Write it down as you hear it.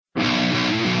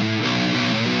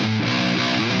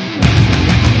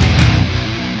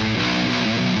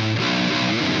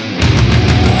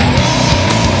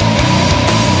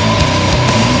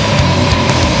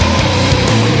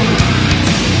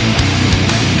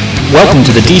Welcome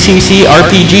to the DCC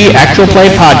RPG Actual Play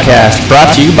Podcast,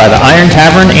 brought to you by the Iron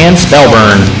Tavern and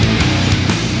Spellburn.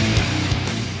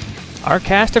 Our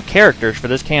cast of characters for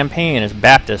this campaign is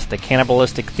Baptist, the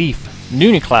cannibalistic thief,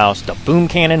 Nuniklaus, the boom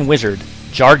cannon wizard,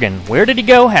 Jargon, where did he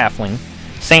go, halfling,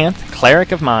 Santh,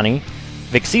 cleric of Mani,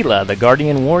 Vixila, the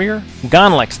guardian warrior,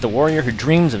 Gonlex, the warrior who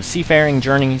dreams of seafaring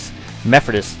journeys,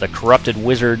 Mephrodis, the corrupted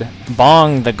wizard,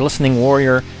 Bong, the glistening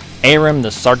warrior, Aram, the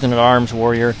sergeant-at-arms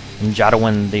warrior, and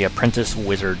Jadawin, the apprentice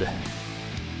wizard.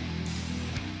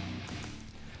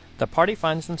 The party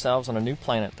finds themselves on a new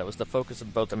planet that was the focus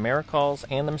of both the Maricals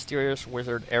and the mysterious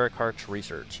wizard Erikarch's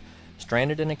research.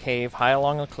 Stranded in a cave high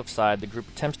along the cliffside, the group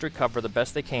attempts to recover the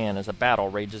best they can as a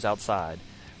battle rages outside.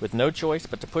 With no choice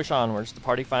but to push onwards, the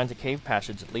party finds a cave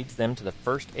passage that leads them to the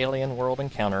first alien world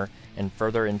encounter and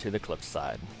further into the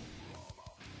cliffside.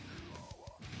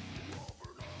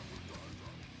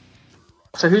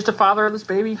 So who's the father of this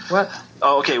baby? What?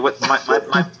 Oh, okay. What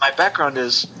my background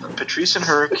is Patrice and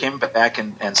her came back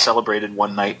and celebrated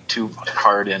one night too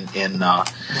hard in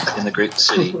the great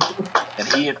city, and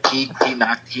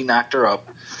he knocked her up,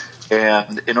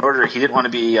 and in order he didn't want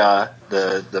to be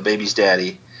the baby's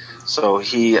daddy, so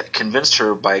he convinced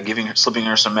her by slipping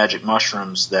her some magic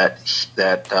mushrooms that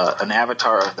an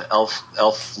avatar of the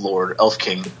elf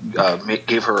king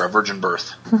gave her a virgin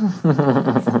birth.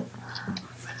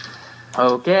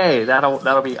 Okay,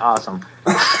 that'll be awesome.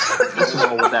 Let's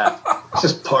roll with that.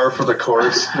 Just par for the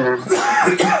course.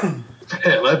 Man,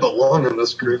 I belong in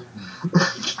this group.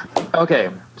 Okay,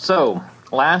 so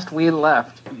last we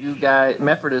left, you guys,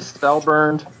 Mephrodis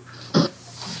spellburned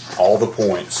all the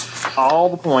points,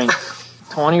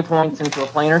 20 points into a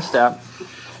planar step,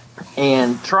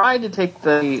 and tried to take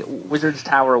the wizard's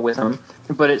tower with him,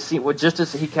 but it seemed just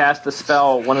as he cast the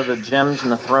spell, one of the gems in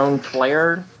the throne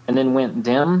flared and then went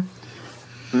dim.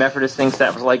 Mephrodis thinks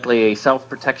that was likely a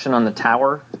self-protection on the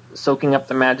tower, soaking up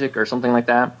the magic or something like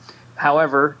that.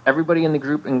 However, everybody in the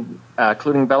group,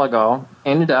 including Belagal,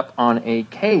 ended up on a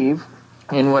cave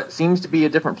in what seems to be a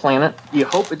different planet. You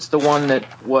hope it's the one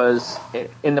that was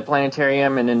in the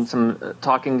planetarium and in some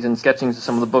talkings and sketchings of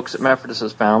some of the books that Mephrodis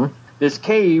has found. This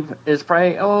cave is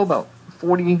probably, about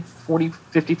 40,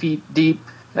 50 feet deep.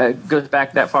 Goes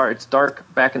back that far. It's dark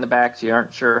back in the back, so you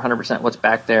aren't sure 100% what's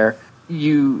back there.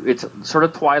 It's sort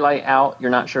of twilight out.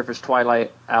 You're not sure if it's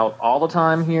twilight out all the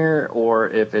time here or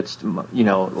if it's,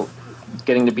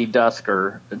 getting to be dusk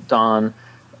or dawn.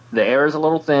 The air is a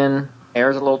little thin, air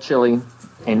is a little chilly,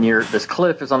 and this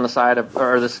cave is on the side of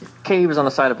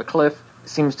a cliff. It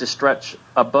seems to stretch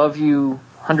above you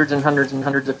hundreds and hundreds and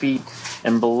hundreds of feet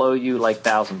and below you like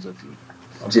thousands of feet.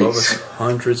 Above us,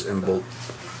 hundreds and below.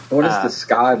 What does the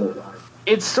sky look like?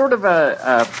 It's sort of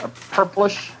a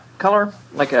purplish color,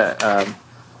 like it's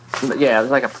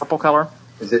like a purple color.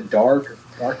 Is it dark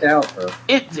out? Or?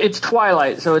 It's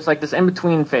twilight, so it's like this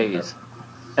in-between phase.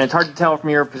 And it's hard to tell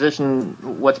from your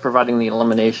position what's providing the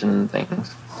illumination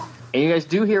things. And you guys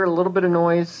do hear a little bit of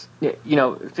noise,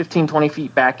 15, 20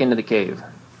 feet back into the cave.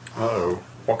 Uh-oh.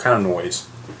 What kind of noise?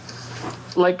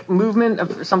 Like movement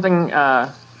of something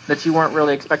that you weren't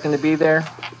really expecting to be there.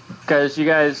 Because you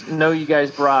guys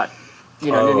brought,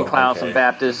 Nuniklaus and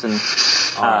Baptist and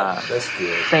that's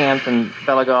good. Santh and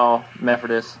Belagal,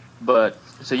 Mephrodis. But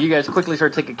so you guys quickly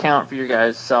start to take account for your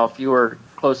guys' self. You were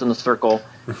close in the circle,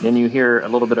 and you hear a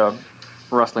little bit of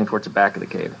rustling towards the back of the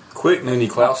cave. Quick,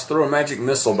 Nuniklaus, throw a magic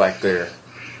missile back there.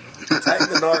 Attack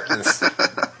the darkness.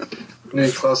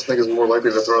 Nuniklaus, I think, is more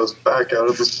likely to throw us back out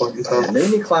at this point in time.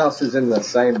 Nuniklaus is in the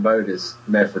same boat as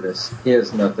Mephrodis. He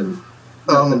has nothing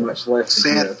much left to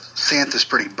give. Santh is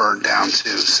pretty burned down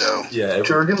too, so... Yeah.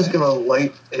 Jargon's going to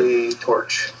light a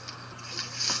torch.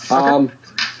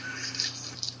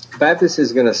 Baptist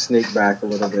is going to sneak back a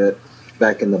little bit,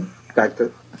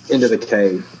 into the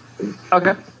cave.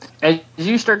 Okay. As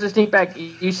you start to sneak back,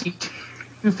 you see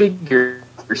two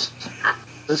figures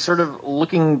sort of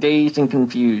looking dazed and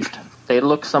confused. They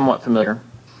look somewhat familiar.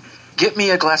 Get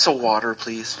me a glass of water,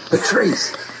 please.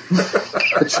 Patrice,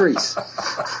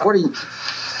 what are you...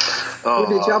 Where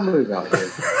did y'all move out here?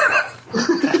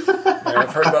 Man,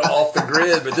 I've heard about off the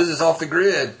grid, but this is off the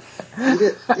grid.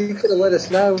 You could have let us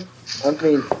know. I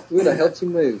mean, we would have helped you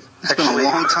move. It's been a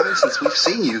long time since we've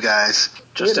seen you guys.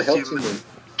 Just a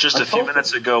few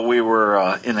minutes ago, we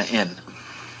were in an inn.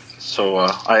 So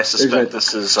I suspect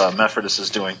this is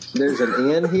Mephrodis' doing. There's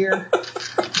an inn here?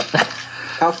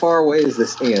 How far away is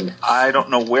this inn? I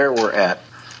don't know where we're at.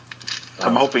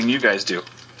 I'm hoping you guys do.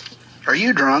 Are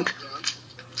you drunk?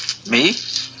 Me?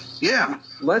 Yeah.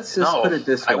 Let's just put it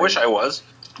this way. I wish I was.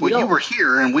 Well, you were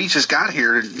here, and we just got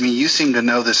here. I mean, you seem to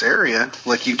know this area.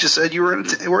 Like you just said, you were.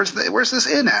 Where's this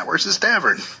inn at? Where's this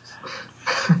tavern?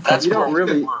 That's You don't where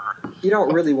we really, were. you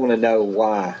don't really want to know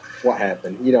what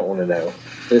happened. You don't want to know.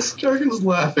 Just Jargon's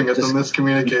laughing at the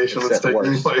miscommunication that's Except taking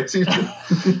worse. place.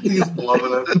 He's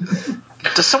loving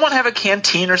it. Does someone have a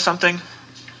canteen or something?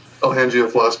 I'll hand you a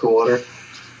flask of water.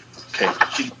 Okay.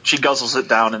 She guzzles it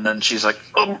down, and then she's like,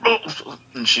 oh,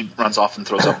 and she runs off and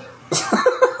throws up.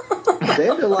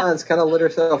 Dandelion's kind of let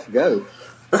herself go.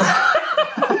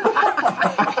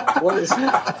 What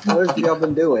have y'all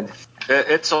been doing?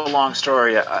 It's a long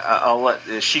story. I'll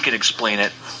let she can explain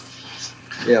it.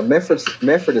 Yeah,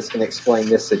 Mephrodis can explain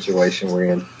this situation we're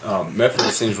in.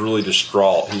 Mephrodis seems really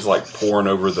distraught. He's like poring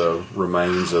over the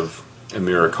remains of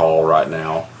Emiracol right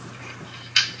now.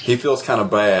 He feels kind of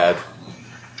bad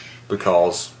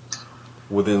because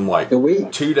within like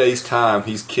 2 days' time,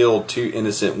 he's killed 2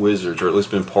 innocent wizards, or at least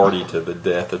been party to the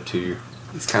death of 2.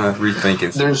 He's kind of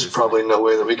rethinking. There's probably no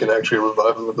way that we can actually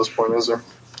revive him at this point, is there?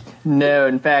 No,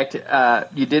 in fact,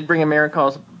 you did bring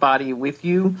Emiracal's body with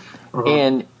you,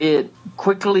 and it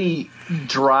quickly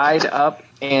dried up,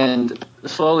 and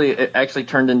slowly it actually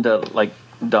turned into, like,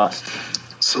 dust.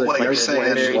 So what you're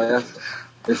saying?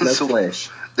 There's no flesh.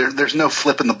 There's no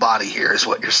flipping the body here, is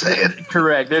what you're saying.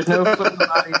 Correct. There's no foot in the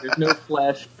body. There's no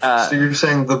flesh. So you're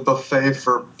saying the buffet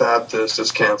for Baptist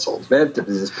is canceled? Baptist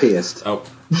is pissed. Oh,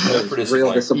 Mephrodis is Real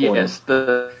like, disappointed. Yes,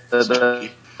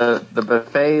 the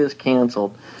buffet is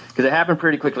canceled because it happened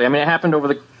pretty quickly. I mean, it happened over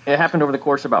the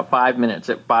course of about 5 minutes.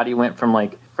 That body went from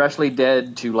like freshly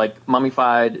dead to like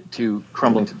mummified to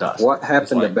crumbling to dust. What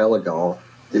happened to Belagal?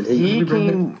 Did He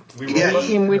came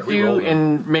with we you rolled him.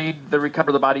 and made the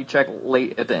recover the body check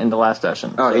late at the end of last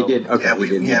session. Oh, he So- did. Okay, Yeah, he we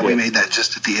did. made that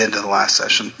just at the end of the last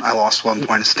session. I lost 1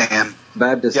 point of Stan.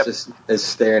 Baptist Yep. just is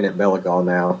staring at Belagal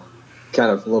now, kind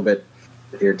of a little bit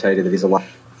irritated that he's alive.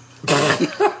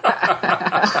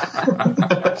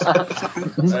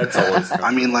 that's always.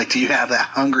 I mean, like, do you have that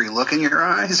hungry look in your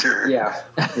eyes, or Yeah.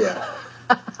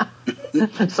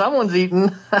 Someone's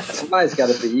eating. Somebody's got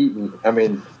to be eaten. I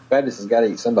mean, Baptist has got to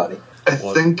eat somebody. I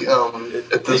think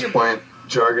at this point,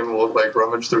 Jargon will like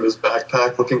rummage through his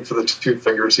backpack looking for the 2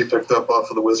 fingers he picked up off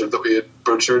of the wizard that we had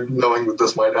butchered, knowing that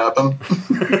this might happen.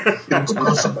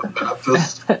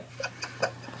 Baptist.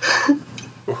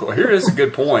 Well, here is a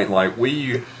good point. Like,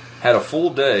 we had a full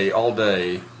day, all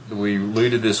day. We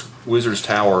looted this wizard's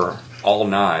tower all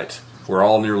night. We're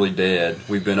all nearly dead.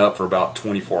 We've been up for about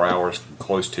 24 hours,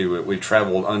 close to it. We've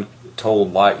traveled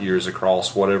untold light years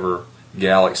across whatever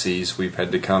galaxies we've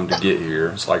had to come to get here.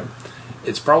 It's like,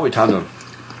 it's probably time to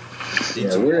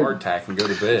eat some hardtack and go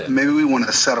to bed. maybe we want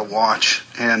to set a watch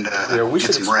and We get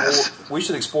should some rest. we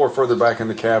should explore further back in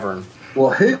the cavern. Well,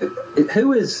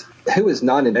 who is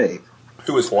not in shape?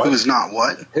 Who is what? Who is not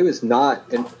what? Who is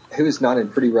not in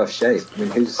pretty rough shape? I mean,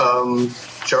 who's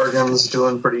Jargon's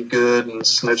doing pretty good, and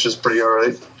Snitch is pretty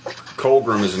alright.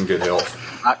 Colgrim is in good health.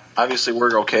 Obviously,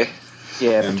 we're okay.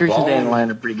 Yeah, And Patricia and Bong-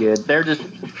 Dandelion are pretty good. They're just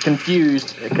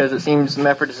confused because it seems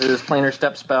Mephrodis' planar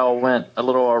step spell went a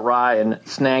little awry and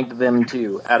snagged them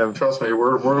too out of. Trust me,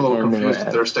 we're a little And confused the-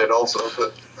 at their state also,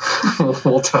 but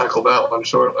we'll tackle that one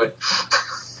shortly.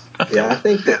 yeah? I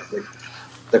think that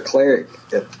the cleric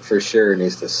for sure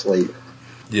needs to sleep.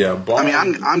 Yeah, I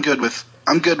mean, I'm good with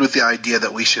the idea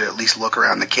that we should at least look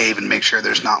around the cave and make sure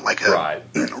there's not like a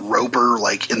roper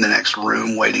like in the next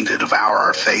room waiting to devour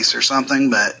our face or something.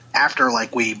 But after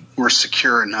like we were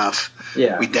secure enough,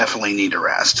 we definitely need to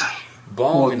rest.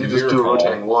 Bong Well, and you just do a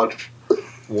rotating Miracle watch.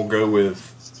 will go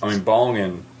with. I mean, Bong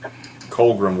and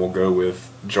Colgrim will go with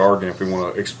Jargon if we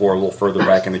want to explore a little further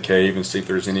back in the cave and see if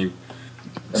there's any.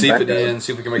 See if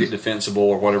we can make it defensible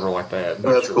or whatever like that.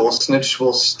 That's cool. Snitch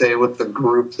will stay with the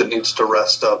group that needs to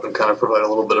rest up and kind of provide a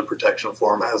little bit of protection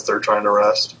for them as they're trying to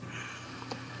rest.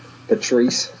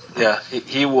 Patrice. Yeah,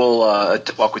 he will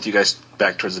walk with you guys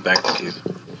back towards the back of the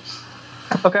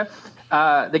cave. Okay.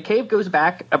 The cave goes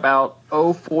back about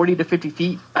 40 to 50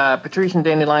 feet. Patrice and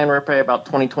Dandelion were probably about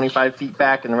 20, 25 feet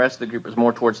back, and the rest of the group is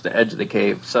more towards the edge of the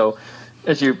cave. So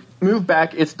as you move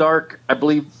back, it's dark. I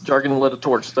believe Jargon lit a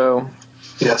torch, though.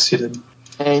 Yes, he did.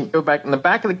 And you go back, and the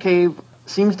back of the cave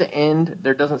seems to end.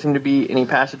 There doesn't seem to be any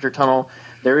passage or tunnel.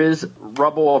 There is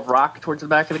rubble of rock towards the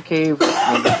back of the cave,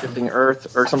 maybe shifting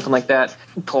earth or something like that.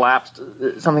 Collapsed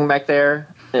something back there.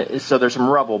 So there's some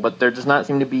rubble, but there does not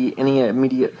seem to be any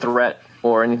immediate threat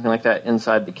or anything like that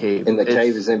inside the cave. And the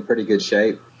cave is in pretty good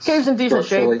shape. Cave's in decent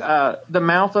shape. Structurally. The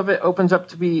mouth of it opens up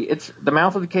to be, the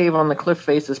mouth of the cave on the cliff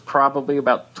face is probably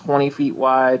about 20 feet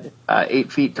wide,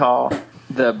 8 feet tall.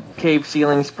 The cave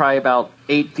ceiling's probably about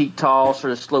 8 feet tall,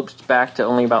 sort of slopes back to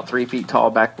only about 3 feet tall,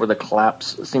 back where the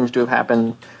collapse seems to have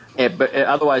happened. But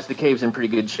otherwise, the cave's in pretty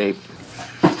good shape.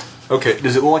 Okay,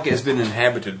 does it look like it's been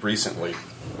inhabited recently?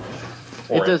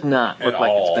 It does not look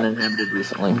like it's been inhabited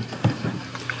recently.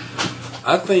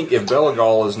 I think if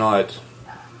Belagal is not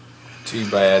too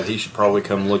bad, he should probably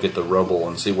come look at the rubble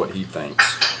and see what he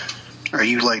thinks. Are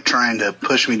you like trying to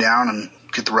push me down and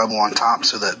get the rubble on top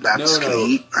so that Baptist can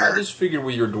eat? Or? I just figured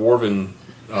with your dwarven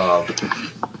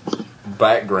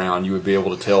background, you would be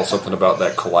able to tell something about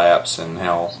that collapse and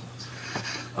how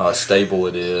stable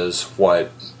it is,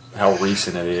 how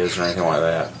recent it is, or anything like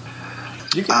that.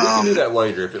 You can do that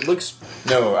later if it looks.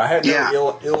 No, I had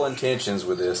no ill intentions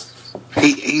with this.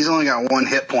 He's only got 1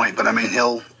 hit point, but I mean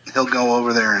he'll go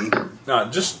over there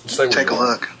and just stay where take a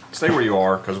look. Stay where you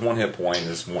are, because 1 hit point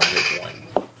is 1 hit point.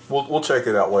 We'll check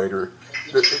it out later.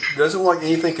 It doesn't look like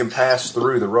anything can pass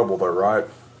through the rubble, though, right?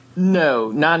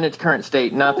 No, not in its current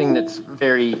state. Nothing that's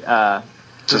very.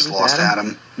 Just lost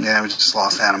Adam. Yeah, we just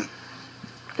lost Adam.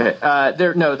 Okay.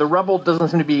 The rubble doesn't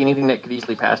seem to be anything that could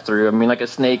easily pass through. I mean, like a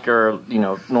snake or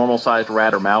normal-sized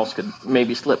rat or mouse could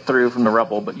maybe slip through from the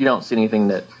rubble, but you don't see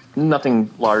nothing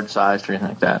large-sized or anything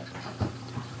like that.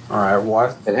 All right.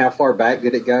 What? And how far back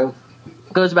did it go?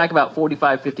 It goes back about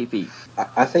 45, 50 feet.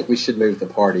 I think we should move the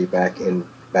party back in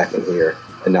here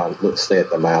and not stay at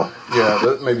the mouth. Yeah,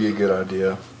 that may be a good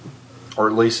idea, or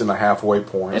at least in the halfway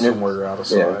point, somewhere out of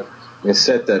sight. Yeah. We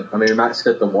might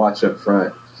set the watch up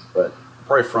front, but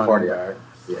probably front and back.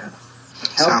 Yeah.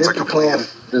 Sounds like a plan.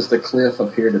 Does the cliff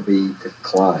appear to be to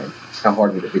climb? How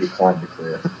hard would it be to climb the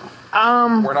cliff?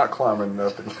 We're not climbing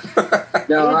nothing.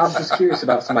 No, I'm just curious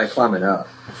about somebody climbing up.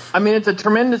 I mean, it's a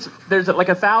tremendous. There's like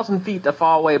 1,000 feet to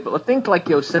fall away, but think like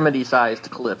Yosemite-sized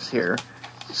cliffs here.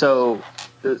 So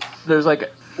there's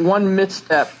like one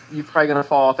misstep, you're probably going to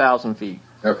fall 1,000 feet.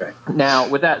 Okay. Now,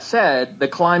 with that said, the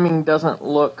climbing doesn't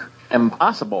look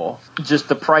impossible. Just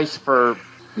the price for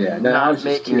not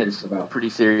making it pretty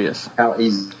serious. How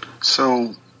easy?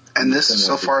 So, and this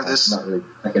so far, this I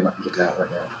cannot get that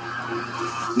right now.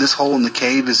 This hole in the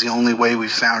cave is the only way we've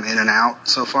found in and out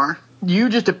so far? You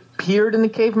just appeared in the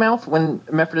cave mouth when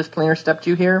Mephrodis Planer stepped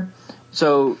you here.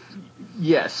 So,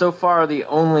 yes, so far the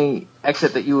only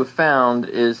exit that you have found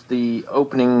is the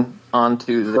opening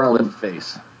onto the cliff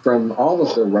face. From all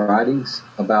of the writings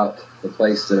about the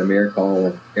place that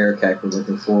Amirkal and Erikak were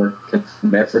looking for, can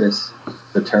Mephrodis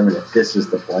determine if this is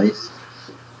the place?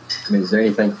 I mean, is there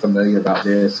anything familiar about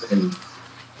this in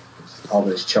all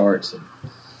those charts?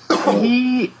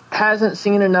 He hasn't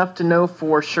seen enough to know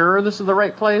for sure this is the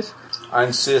right place. I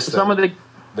insist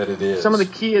that it is. Some of the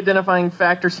key identifying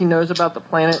factors he knows about the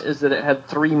planet is that it had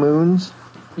 3 moons.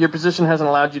 Your position hasn't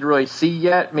allowed you to really see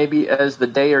yet. Maybe as the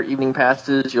day or evening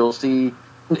passes, you'll see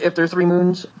if there are 3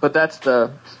 moons. But that's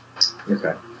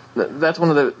that's one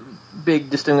of the big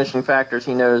distinguishing factors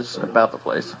he knows about the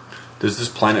place. Does this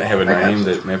planet have a name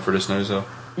that Mephrodis knows of?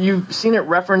 You've seen it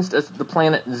referenced as the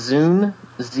planet Zoon,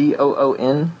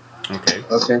 Zoon. Okay.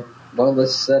 Okay. Well,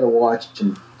 let's set a watch.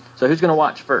 So who's going to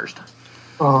watch first?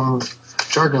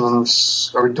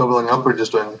 Jargon's, are we doubling up or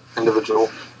just doing individual?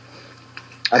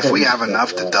 If we have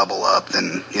enough to double up,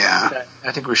 then yeah.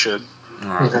 I think we should. All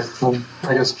right. Okay. Well,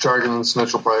 I guess Jargon and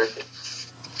Snitch will probably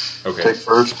take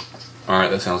first. All right,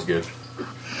 that sounds good.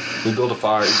 We build a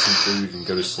fire, eat some food, and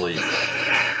go to sleep.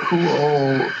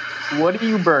 Cool. What are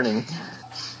you burning?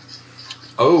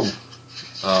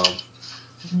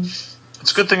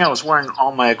 It's a good thing I was wearing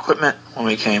all my equipment when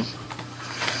we came.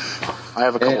 I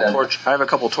have a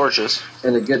couple torches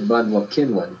and a good bundle of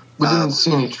kindling. We didn't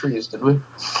see any trees, did we?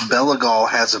 Belagal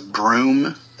has a broom,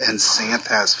 and Santh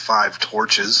has 5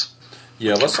 torches.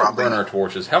 Yeah, let's burn our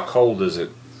torches. How cold is it?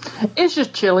 It's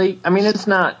just chilly. I mean, it's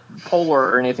not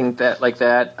polar or anything like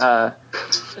that.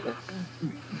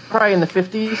 Probably in the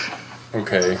 50s.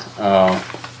 Okay.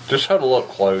 Just huddle up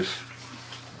close.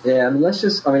 Yeah, I mean,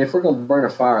 if we're going to burn a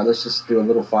fire, let's just do a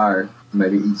little fire,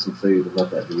 maybe eat some food, and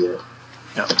let that be it.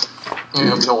 Yeah.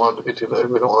 Yeah, we don't want it to be too late.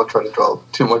 We don't want to try to draw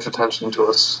too much attention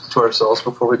to ourselves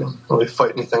before we can really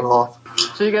fight anything off.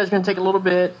 So you guys are going to take a little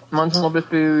bit, munch a little bit of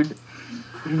food,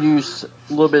 use a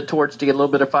little bit of torch to get a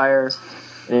little bit of fire,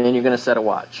 and then you're going to set a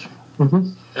watch.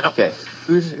 Mm-hmm. Okay.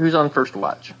 Who's on first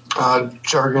watch?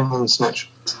 Jargon and Snitch.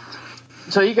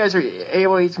 So you guys are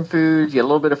able to eat some food, you get a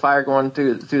little bit of fire going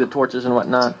through the torches and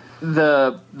whatnot.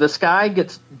 The sky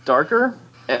gets darker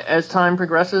as time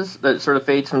progresses. That sort of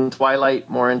fades from twilight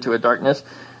more into a darkness.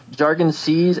 Jargon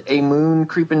sees a moon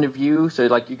creep into view, so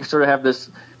like you sort of have this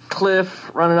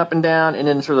cliff running up and down, and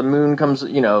then sort of the moon comes,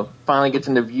 finally gets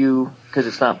into view because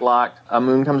it's not blocked. A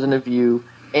moon comes into view,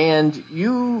 and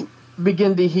you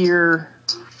begin to hear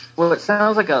what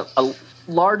sounds like a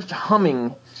large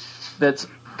humming that's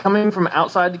coming from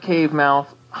outside the cave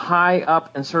mouth, high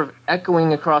up and sort of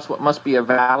echoing across what must be a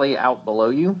valley out below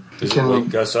you. Can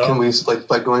we, like,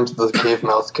 by going to the cave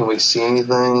mouth, can we see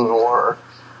anything, or?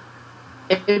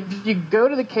 If you go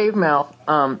to the cave mouth,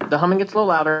 the humming gets a little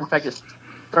louder. In fact, it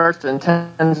starts to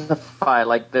intensify,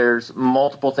 like there's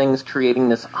multiple things creating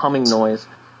this humming noise.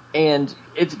 And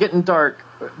it's getting dark,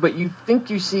 but you think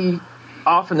you see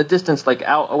off in the distance, like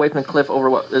out away from the cliff over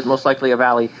what is most likely a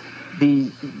valley,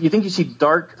 you think you see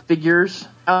dark figures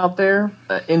out there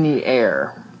in the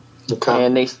air. Okay.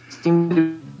 And they seem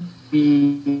to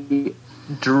be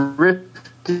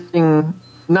drifting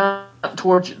not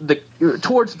towards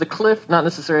the cliff, not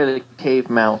necessarily the cave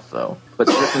mouth though, but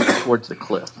drifting towards the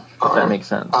cliff. If that makes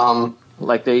sense.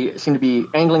 Like they seem to be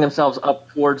angling themselves up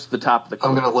towards the top of the cliff.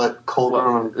 I'm going to let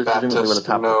Colgrim and Baptist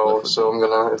know, so I'm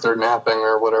going to, if they're napping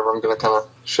or whatever, I'm going to kind of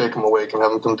shake them awake and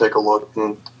have them come take a look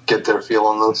and get their feel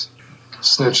on this.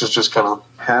 Snitch is just kind of...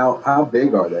 How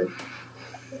big are they?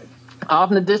 Off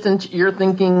in the distance, you're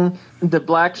thinking the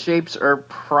black shapes are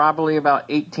probably about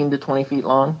 18 to 20 feet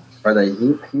long. Are they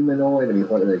humanoid? I mean,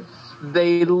 what are they?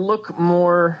 They look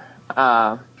more...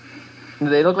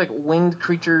 they look like winged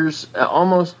creatures,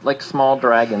 almost like small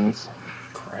dragons.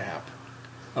 Crap.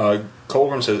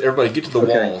 Colgrim says, everybody get to the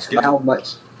walls. How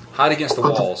much? Hide against the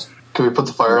walls. Can we put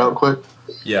the fire out quick?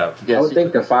 Yeah. I would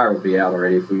think the fire would be out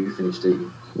already if we finished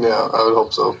eating. Yeah, I would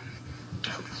hope so.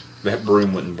 That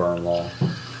broom wouldn't burn long.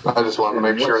 I just wanted to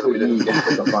make sure that we didn't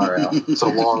put the fire out. It's a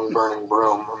long burning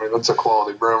broom. I mean, that's a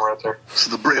quality broom right there.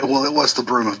 So it was the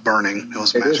broom of burning. It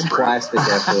was It is magic broom. plastic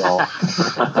after all.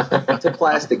 It's a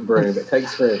plastic broom. It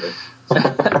takes forever.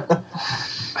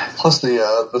 Plus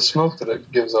the smoke that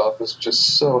it gives off is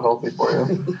just so healthy for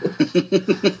you.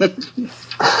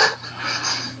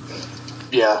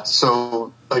 Yeah,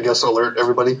 so I guess alert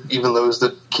everybody, even those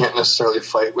that can't necessarily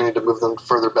fight. We need to move them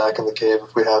further back in the cave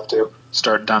if we have to.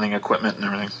 Start donning equipment and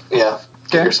everything. Yeah,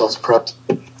 get yourselves prepped.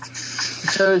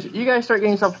 So as you guys start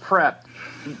getting yourself prepped,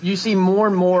 you see more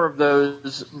and more of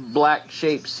those black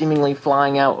shapes seemingly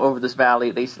flying out over this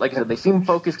valley. They, like I said, they seem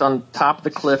focused on top of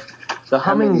the cliff. The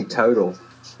humming, how many total?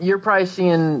 You're probably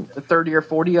seeing 30 or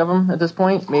 40 of them at this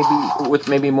point, maybe with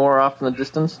maybe more off in the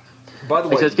distance. By the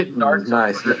way, it's getting dark.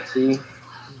 Nice. See.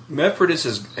 Mephrodis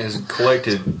has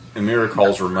collected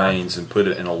Emirakol's remains and put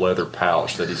it in a leather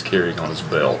pouch that he's carrying on his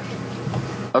belt.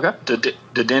 Okay. Did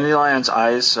Dandelion's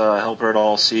eyes help her at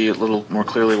all see a little more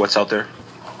clearly what's out there?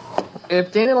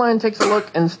 If Dandelion takes a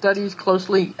look and studies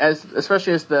closely,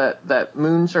 especially as that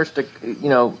moon starts to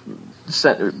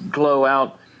glow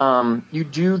out, you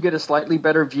do get a slightly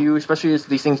better view, especially as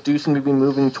these things do seem to be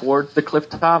moving towards the cliff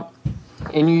top,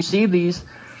 and you see these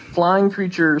flying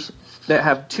creatures that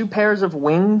have 2 pairs of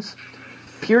wings,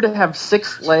 appear to have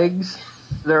 6 legs.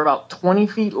 They're about 20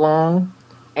 feet long,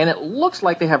 and it looks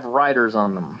like they have riders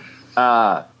on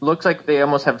them. Looks like they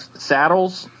almost have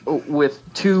saddles with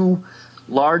 2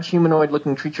 large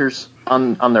humanoid-looking creatures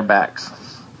on their backs.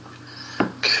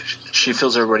 She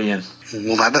fills everybody in.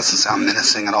 Well, that doesn't sound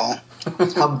menacing at all.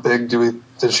 How big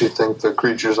did she think the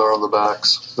creatures are on the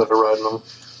backs that are riding them?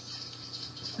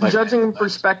 Judging in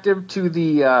perspective to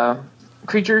the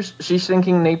creatures, she's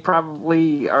thinking they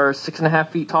probably are 6.5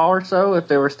 feet tall or so if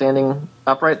they were standing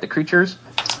upright, the creatures.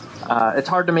 It's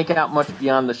hard to make out much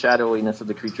beyond the shadowiness of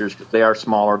the creatures because they are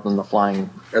smaller than the flying.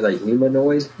 Are they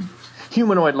humanoid?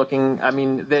 Humanoid looking. I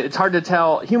mean, it's hard to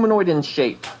tell. Humanoid in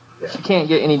shape. Yeah. She can't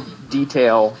get any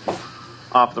detail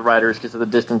off the riders because of the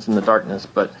distance and the darkness,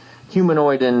 but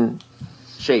humanoid in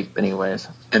shape anyways.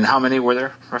 And how many were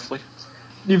there, roughly?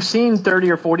 You've seen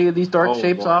 30 or 40 of these dark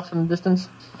shapes off in the distance.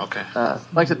 Okay. Like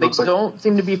I said, they don't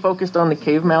seem to be focused on the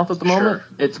cave mouth at the moment.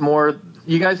 It's more,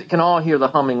 you guys can all hear the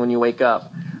humming when you wake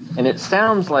up. And it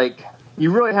sounds like,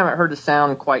 you really haven't heard a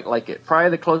sound quite like it. Probably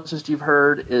the closest you've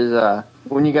heard is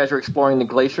when you guys were exploring the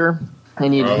glacier,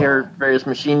 and you'd hear various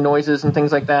machine noises and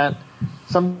things like that.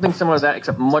 Something similar to that,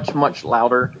 except much, much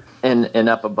louder and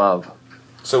up above.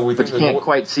 So we but you can't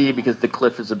quite see because the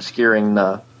cliff is obscuring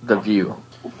the view,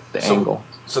 the angle.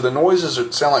 So the noises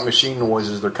sound like machine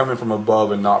noises. They're coming from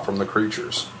above and not from the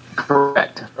creatures.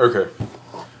 Correct. Okay.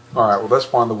 All right. Well,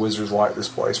 that's why the wizards like this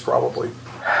place, probably.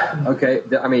 Okay.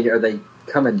 I mean, are they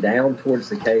coming down towards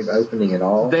the cave opening at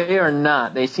all? They are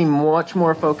not. They seem much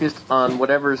more focused on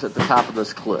whatever's at the top of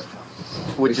this cliff,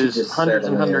 which is hundreds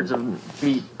and hundreds of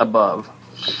feet above.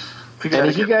 And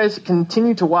as you guys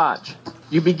continue to watch,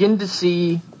 you begin to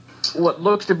see what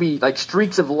looks to be like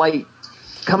streaks of light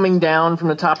coming down from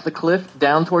the top of the cliff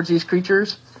down towards these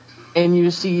creatures, and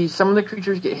you see some of the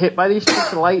creatures get hit by these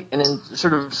streaks of light and then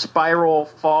sort of spiral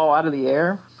fall out of the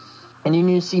air. And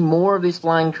you see more of these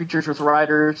flying creatures with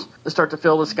riders start to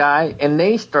fill the sky, and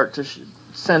they start to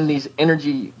send these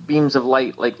energy beams of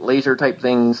light, like laser-type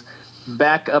things,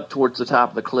 back up towards the top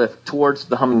of the cliff, towards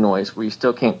the humming noise, where you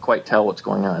still can't quite tell what's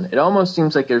going on. It almost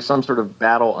seems like there's some sort of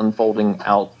battle unfolding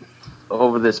out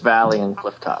over this valley and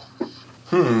cliff top.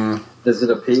 Does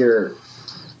it appear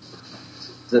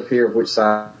which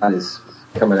side is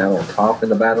coming out on top in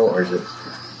the battle, or is it...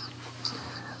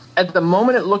 At the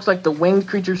moment, it looks like the winged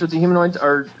creatures with the humanoids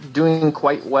are doing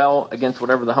quite well against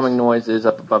whatever the humming noise is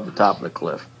up above the top of the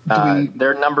cliff.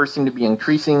 Their numbers seem to be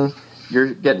increasing.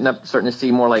 You're starting to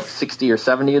see more like 60 or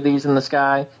 70 of these in the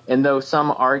sky. And though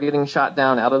some are getting shot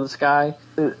down out of the sky,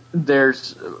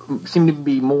 there's seem to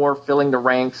be more filling the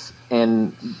ranks,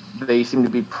 and they seem to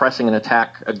be pressing an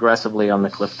attack aggressively on the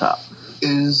cliff top.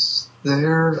 Is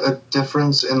there a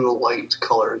difference in the light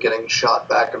color getting shot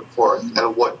back and forth,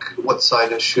 and what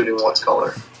side is shooting what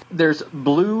color? There's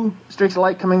blue streaks of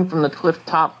light coming from the cliff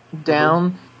top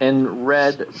down, and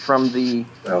red from the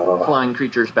flying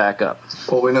creatures back up.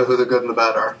 Well, we know who the good and the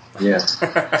bad are. Yes.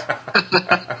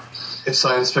 If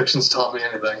science fiction's taught me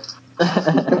anything.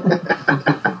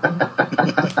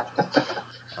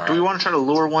 Do we want to try to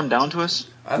lure one down to us?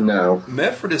 No.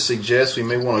 Mefredis suggests we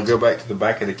may want to go back to the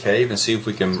back of the cave and see if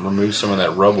we can remove some of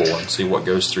that rubble and see what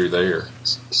goes through there.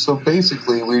 So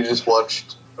basically, we just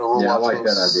watched... We're I watching like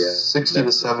that idea. 60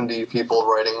 to 70 people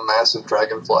riding massive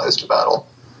dragonflies to battle.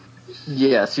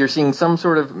 Yes, you're seeing some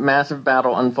sort of massive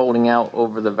battle unfolding out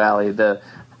over the valley. The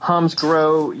hums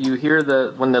grow. You hear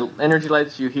when the energy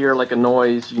lights, you hear like a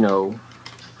noise,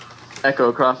 echo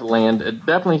across the land. It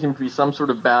definitely seems to be some sort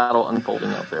of battle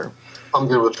unfolding out there. I'm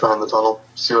good with trying the tunnel.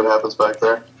 See what happens back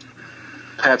there.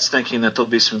 Pat's thinking that there'll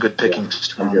be some good pickings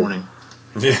tomorrow morning.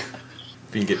 Yeah.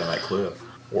 If you can get on that cliff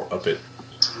or up it.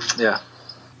 Yeah.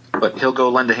 But he'll go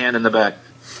lend a hand in the back.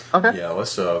 Okay. Yeah,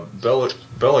 let's.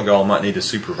 Belagal might need to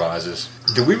supervise us.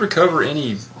 Did we recover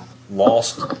any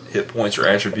lost hit points or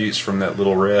attributes from that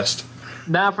little rest?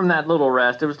 Not from that little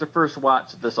rest. It was the first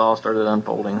watch that this all started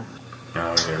unfolding.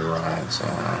 Oh, you're right. So,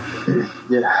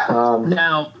 Yeah.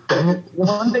 Now,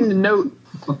 one thing to note.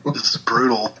 This is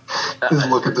brutal. His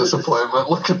look at disappointment.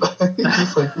 Look at that. He's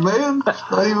just like, man,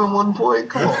 not even 1 point.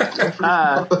 Come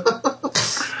on.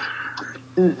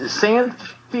 Sand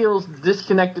feels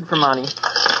disconnected from Ani.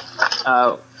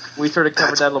 We sort of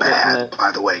covered that a little bit in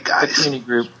by the way, guys. the community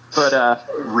group, but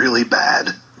really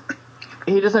bad.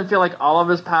 He doesn't feel like all of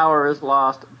his power is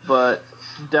lost, but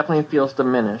definitely feels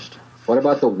diminished. What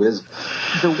about the wizards?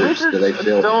 The wizards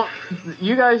don't.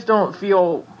 You guys don't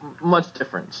feel much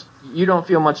difference. You don't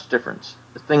feel much difference.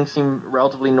 Things seem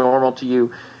relatively normal to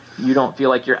you. You don't feel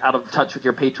like you're out of touch with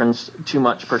your patrons too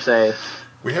much per se.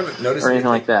 we haven't noticed or anything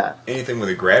like that. Anything with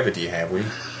the gravity, have we?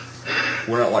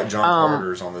 We're not like John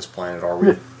Carter's on this planet, are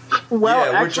we? Well,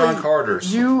 yeah, we're actually, John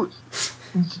Carter's.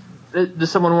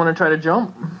 Does someone want to try to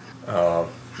jump?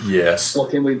 Yes. Well,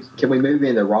 can we move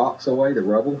in the rocks away, the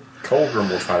rubble? Colgrim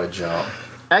will try to jump.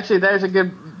 Actually, there's a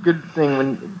good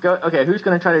thing. Okay, who's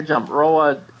going to try to jump? Roll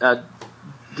a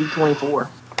d24.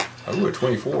 Oh, a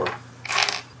 24.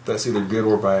 That's either good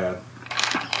or bad.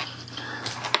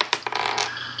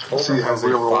 Colgrim has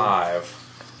a 5.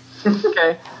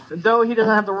 Okay. Though he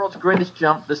doesn't have the world's greatest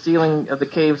jump, the ceiling of the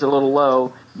cave's a little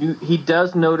low. He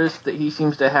does notice that he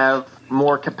seems to have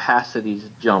more capacity to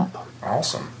jump.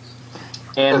 Awesome.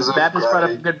 And Baptist brought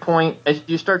up a good point. As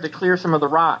you start to clear some of the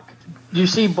rock, you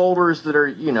see boulders that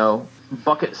are,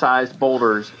 bucket-sized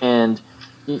boulders, and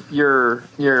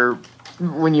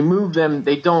when you move them,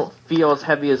 they don't feel as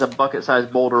heavy as a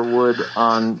bucket-sized boulder would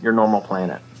on your normal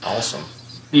planet. Awesome.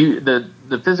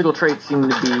 The physical traits seem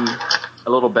to be a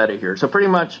little better here. So pretty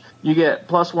much you get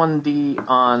plus 1d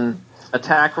on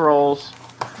attack rolls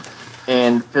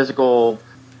and physical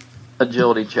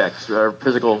agility checks or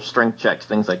physical strength checks,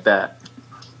 things like that.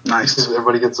 Nice.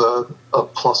 Everybody gets a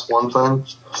 +1 thing?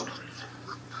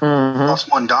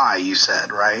 Mm-hmm. +1 die, you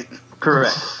said, right?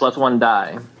 Correct. +1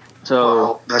 die. So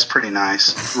wow, that's pretty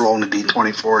nice. Rolling a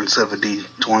d24 instead of a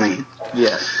d20.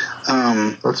 Yes.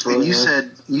 That's really and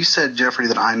nice. you said, Jeffrey,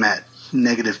 that I'm at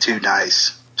 -2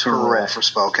 dice to roll for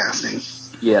spellcasting.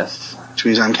 Yes. Which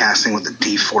means I'm casting with a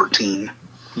d14.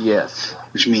 Yes.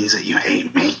 Which means that you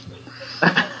hate me.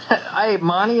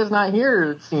 Monty is not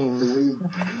here, it seems.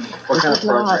 What kind of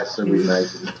progress are we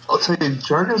making? I'll tell you,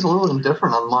 Jargon's a little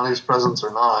indifferent on Monty's presence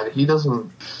or not. He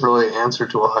doesn't really answer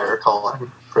to a higher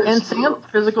calling. And Sam's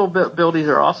physical abilities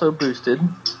are also boosted.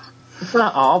 It's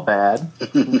not all bad.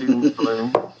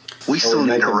 We still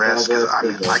need to rest because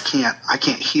I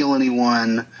can't heal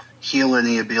anyone. heal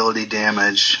any ability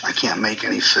damage. I can't make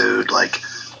any food. Like,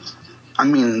 I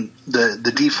mean, the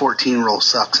D14 roll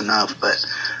sucks enough, but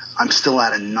I'm still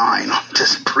at a 9 on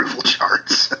disapproval chart.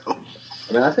 So,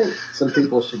 I mean, I think some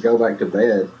people should go back to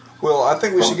bed. Well, I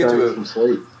think we should get to some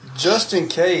sleep. Just in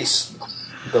case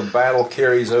the battle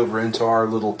carries over into our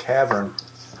little cavern,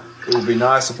 it would be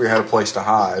nice if we had a place to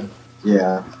hide.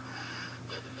 Yeah.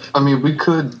 I mean, we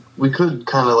could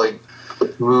kind of like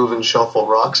move and shuffle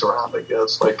rocks around, I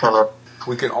guess. Like, kind of.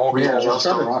 We can all just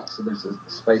rocks, so there's a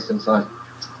space inside.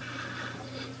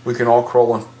 We can all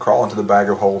crawl into the bag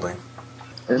of holding.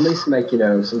 At least make,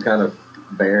 some kind of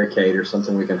barricade or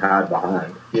something we can hide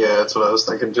behind. Yeah, that's what I was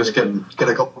thinking. Just get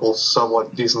a couple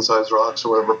somewhat decent-sized rocks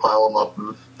or whatever, pile them up,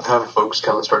 and have folks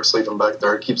kind of start sleeping back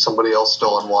there. Keep somebody else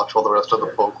still on watch while the rest of the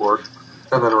folk work,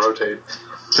 and then rotate.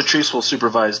 Patrice will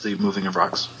supervise the moving of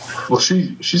rocks. Well,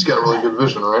 she's got a really good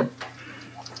vision, right?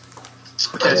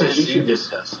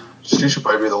 She should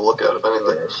probably be the lookout, if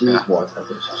anything. Yeah, she's what I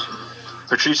think she should.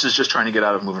 Patrice is just trying to get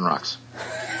out of moving rocks.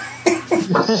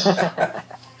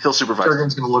 He'll supervise.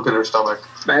 Jurgen's going to look at her stomach.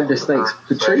 Baptist thinks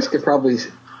Patrice could probably...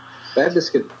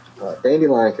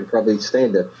 Dandelion could probably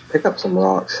stand to pick up some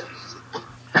rocks.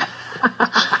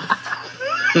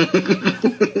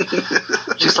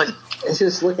 She's like... It's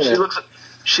just looking at...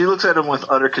 She looks at him with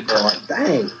utter contempt. Like,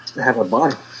 dang, I have a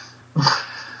body.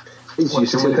 He's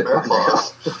used to it right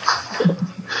now.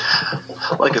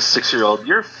 Like a 6-year-old.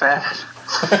 You're fat.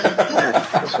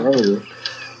 What's wrong with you?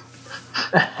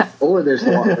 Or there's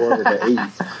a lot more to eat.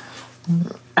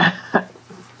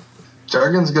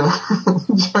 Jargon's gonna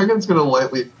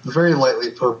very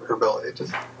lightly poke her belly.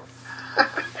 Just.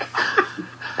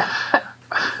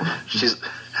 She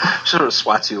sort of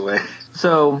swats you away.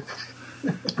 So,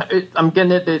 I'm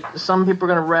getting it that some people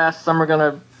are going to rest, some are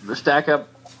going to stack up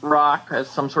rock as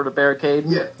some sort of barricade.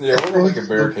 Yeah, we're going to make a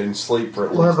barricade and sleep for at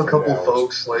least We'll have a couple 8 hours.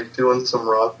 folks doing some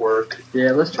rock work.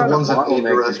 Yeah, let's try to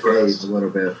bottleneck the cave a little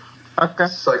bit. Okay.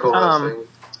 Cycle resting.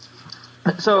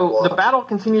 So the battle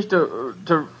continues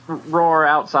to roar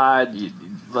outside.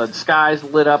 The sky's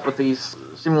lit up with these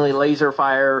seemingly laser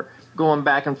fire going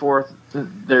back and forth.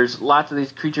 There's lots of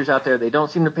these creatures out there. They don't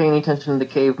seem to pay any attention to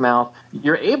the cave mouth.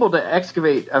 You're able to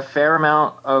excavate a fair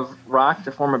amount of rock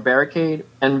to form a barricade,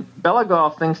 and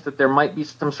Belagol thinks that there might be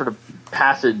some sort of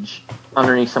passage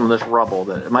underneath some of this rubble,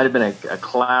 that it might have been a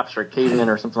collapse or a cave-in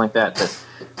or something like that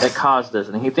caused this.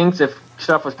 And he thinks if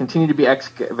stuff was continued to be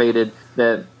excavated,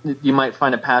 that you might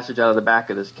find a passage out of the back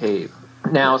of this cave.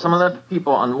 Now, some of the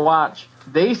people on watch,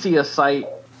 they see a sight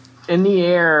in the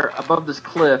air above this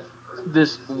cliff.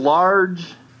 This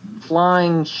large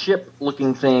flying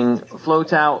ship-looking thing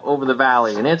floats out over the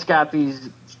valley, and it's got these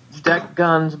deck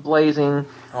guns blazing.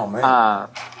 Oh, man.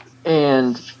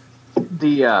 And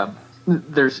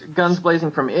there's guns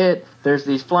blazing from it. There's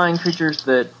these flying creatures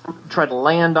that try to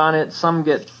land on it. Some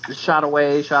get shot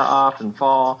off, and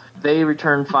fall. They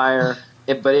return fire.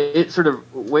 But it sort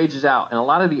of wages out, and a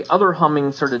lot of the other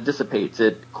humming sort of dissipates.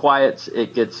 It quiets.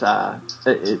 It gets.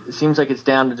 It seems like it's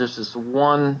down to just this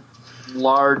one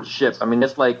large ship. I mean,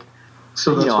 it's like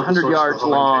 100 yards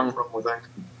long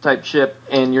type ship,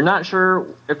 and you're not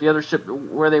sure if the other ship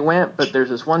where they went, but there's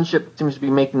this one ship that seems to be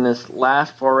making this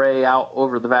last foray out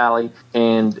over the valley,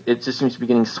 and it just seems to be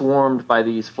getting swarmed by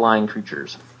these flying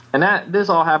creatures. And this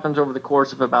all happens over the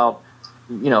course of about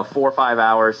 4 or 5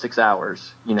 hours, 6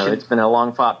 hours. It's been a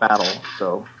long fought battle.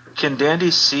 So, can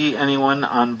Dandy see anyone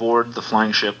on board the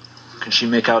flying ship? Can she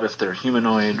make out if they're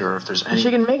humanoid or if there's any?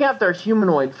 She can make out their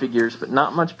humanoid figures, but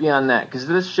not much beyond that, because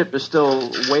this ship is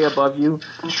still way above you.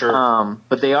 Sure.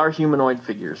 But they are humanoid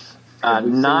figures.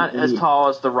 Not as tall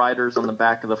as the riders on the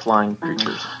back of the flying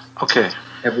creatures. Okay.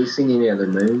 Have we seen any other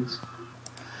moons?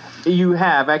 You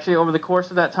have. Actually, over the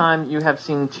course of that time, you have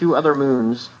seen 2 other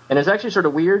moons. And it's actually sort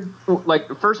of weird. Like,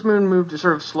 the first moon moved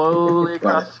sort of slowly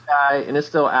across the sky, and it's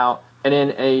still out. And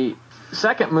then a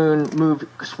second moon moved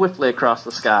swiftly across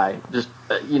the sky. Just,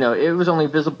 it was only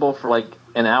visible for like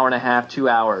an hour and a half, 2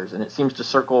 hours, and it seems to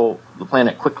circle the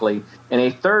planet quickly. And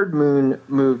a third moon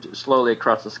moved slowly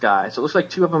across the sky. So it looks like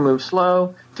 2 of them moved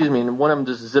slow, and one of them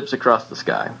just zips across the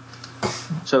sky.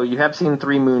 So you have seen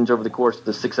 3 moons over the course of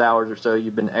the 6 hours or so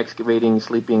you've been excavating,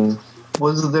 sleeping.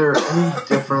 Was there any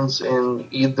difference in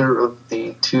either of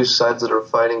the 2 sides that are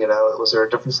fighting it out? Was there a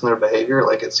difference in their behavior?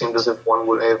 Like, it seemed as if one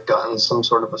would have gotten some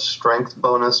sort of a strength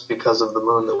bonus because of the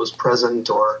moon that was present,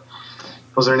 or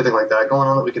was there anything like that going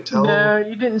on that we could tell? No,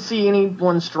 you didn't see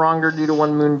anyone stronger due to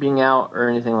one moon being out or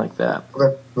anything like that.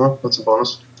 Okay, well, that's a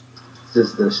bonus.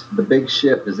 Does the big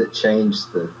ship, does it change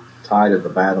the tide of the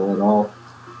battle at all?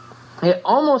 It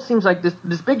almost seems like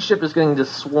this big ship is getting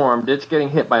just swarmed. It's getting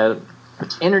hit by a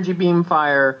energy beam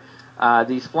fire.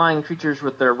 These flying creatures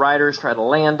with their riders try to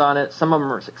land on it. Some of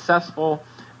them are successful.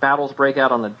 Battles break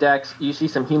out on the decks. You see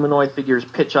some humanoid figures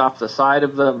pitch off the side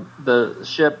of the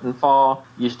ship and fall.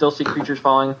 You still see creatures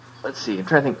falling. Let's see, I'm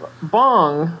trying to think.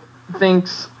 Bong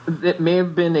thinks it may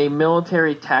have been a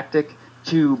military tactic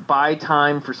to buy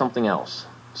time for something else.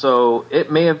 So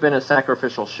it may have been a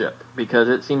sacrificial ship because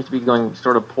it seems to be going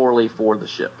sort of poorly for the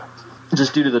ship,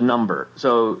 just due to the number.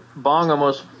 So Bong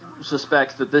almost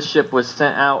suspects that this ship was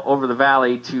sent out over the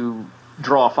valley to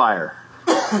draw fire,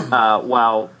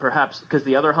 while perhaps because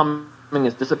the other humming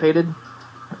is dissipated.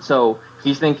 So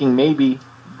he's thinking maybe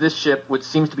this ship, which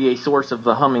seems to be a source of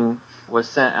the humming, was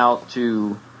sent out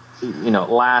to,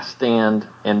 last stand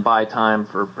and buy time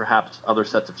for perhaps other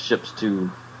sets of ships to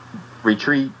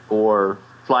retreat or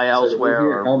fly elsewhere. So you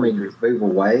hear humming move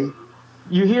away?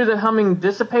 You hear the humming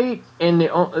dissipate, and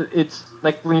it's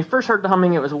like when you first heard the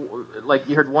humming, it was like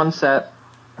you heard one set,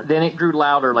 then it grew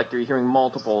louder, like you're hearing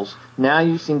multiples. Now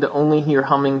you seem to only hear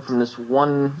humming from this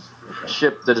one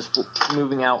ship that is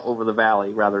moving out over the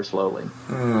valley rather slowly.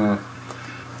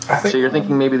 So you're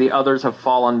thinking maybe the others have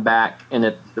fallen back,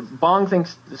 and Bong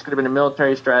thinks this could have been a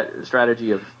military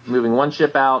strategy of moving one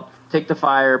ship out, take the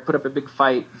fire, put up a big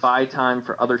fight, buy time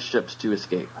for other ships to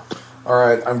escape. All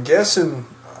right, I'm guessing,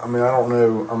 I don't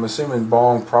know, I'm assuming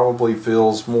Bong probably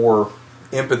feels more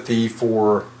empathy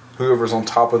for whoever's on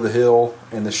top of the hill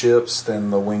and the ships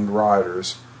than the winged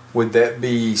riders. Would that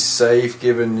be safe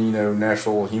given,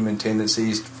 natural human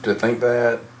tendencies to think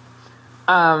that?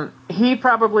 He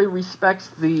probably respects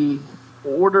the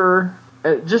order.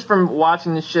 Just from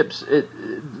watching the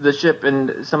ship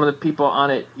and some of the people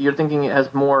on it, you're thinking it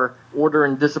has more order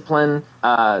and discipline.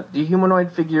 The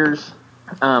humanoid figures,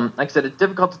 like I said, it's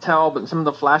difficult to tell, but in some of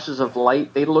the flashes of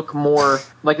light, they look more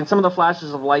like in some of the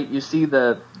flashes of light, you see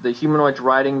the humanoids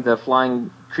riding the flying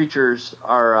creatures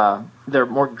are they're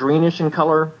more greenish in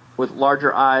color with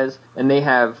larger eyes, and they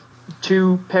have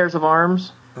 2 pairs of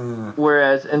arms.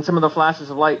 Whereas in some of the flashes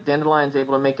of light, Dandelion's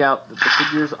able to make out that the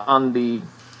figures on the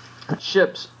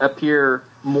ships appear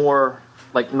more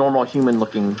like normal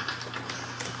human-looking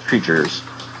creatures.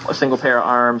 A single pair of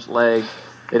arms, legs.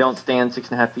 They don't stand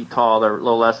 6.5 feet tall. They're a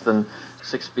little less than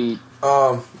 6 feet.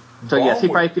 So yes, he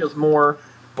probably feels more.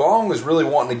 Bong was really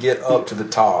wanting to get up to the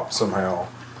top somehow.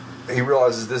 He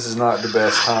realizes this is not the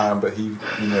best time, but he,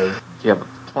 Do you have a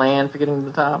plan for getting to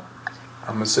the top?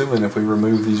 I'm assuming if we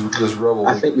remove this rubble,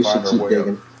 I think we should keep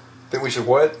digging. Think we should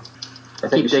what?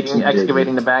 Keep digging,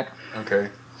 excavating the back. Okay.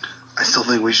 I still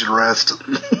think we should rest.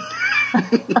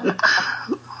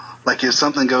 Like if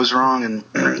something goes wrong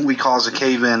and we cause a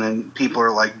cave in and people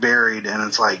are like buried and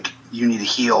it's like you need to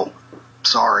heal.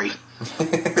 Sorry.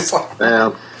 Isn't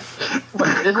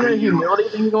there a humility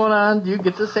thing going on? Do you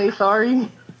get to say sorry?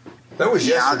 That was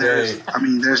yesterday.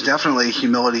 There's definitely a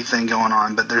humility thing going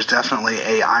on, but there's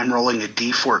definitely I'm rolling a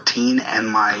D14 and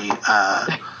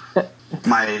my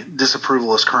my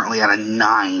disapproval is currently at a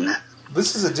 9.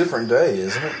 This is a different day,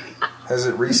 isn't it? Has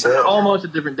it reset? Almost a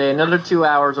different day. Another 2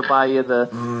 hours will buy you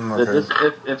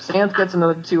if Sans gets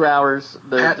another 2 hours,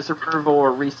 the disapproval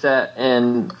will reset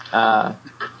and the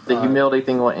humility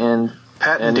thing will end.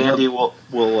 Pat and Dandy will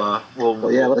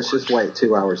let's just wait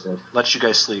 2 hours then. Let you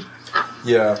guys sleep.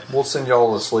 Yeah, we'll send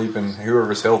y'all to sleep, and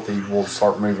whoever's healthy will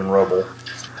start moving rubble.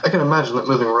 I can imagine that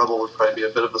moving rubble would probably be a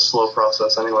bit of a slow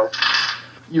process anyway.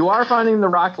 You are finding the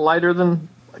rock lighter than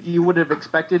you would have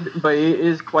expected, but it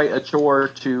is quite a chore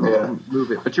to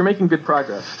move it. But you're making good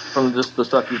progress from just the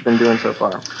stuff you've been doing so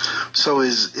far. So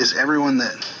is everyone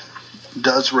that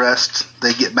does rest,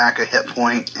 they get back a hit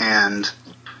point and...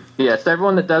 Yes,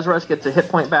 everyone that does rest gets a hit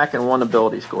point back and 1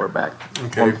 ability score back.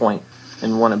 Okay. 1 point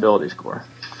and 1 ability score.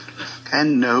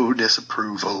 And no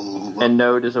disapproval.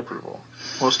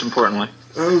 Most importantly.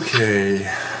 Okay.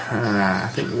 I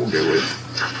think we'll go with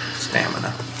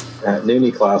stamina.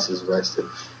 Noonie Klaus is rested.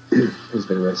 He's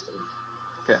been resting.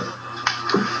 Okay.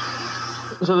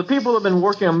 So the people that have been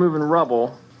working on moving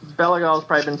rubble, Belagal's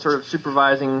probably been sort of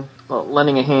supervising,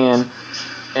 lending a hand.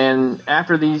 And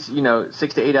after these,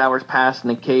 6 to 8 hours pass in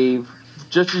the cave,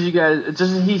 just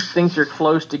as he thinks you're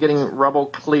close to getting rubble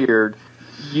cleared,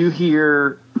 you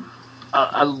hear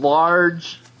a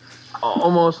large,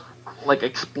 almost like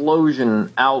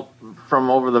explosion out from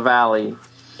over the valley.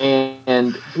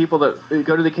 And people that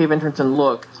go to the cave entrance and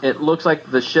look, it looks like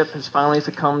the ship has finally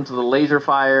succumbed to the laser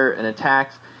fire and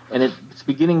attacks, and it's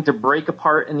beginning to break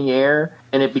apart in the air,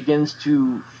 and it begins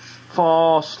to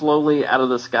fall slowly out of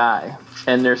the sky.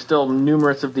 And there's still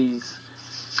numerous of these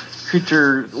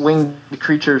winged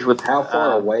creatures with... How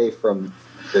far away from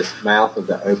this mouth of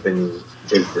the opening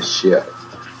is the ship?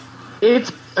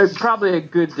 It's probably a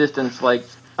good distance, like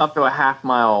up to a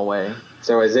half-mile away.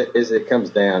 So as it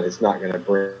comes down, it's not going to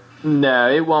bring... No,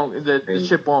 it won't. The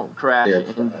ship won't crash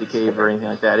into the cave or anything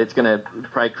like that. It's going to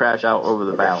probably crash out over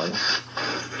the valley.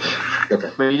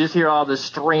 Okay. But you just hear all this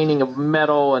straining of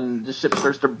metal, and the ship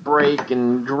starts to break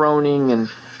and groaning, and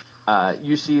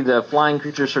you see the flying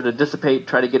creature sort of dissipate,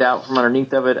 try to get out from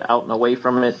underneath of it, out and away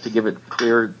from it, to give it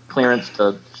clearance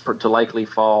to likely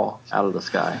fall out of the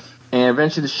sky. And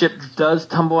eventually the ship does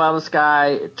tumble out of the sky.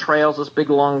 It trails this big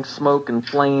long smoke and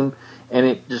flame, and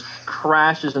it just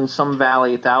crashes in some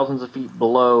valley thousands of feet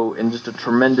below in just a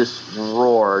tremendous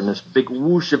roar, and this big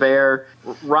whoosh of air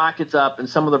rockets up, and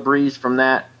some of the breeze from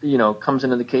that, comes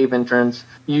into the cave entrance.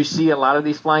 You see a lot of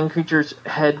these flying creatures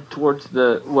head towards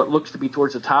what looks to be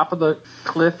towards the top of the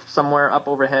cliff, somewhere up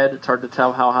overhead. It's hard to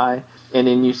tell how high. And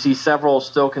then you see several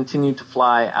still continue to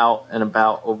fly out and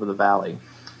about over the valley.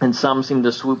 And some seem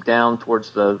to swoop down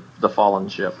towards the fallen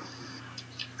ship.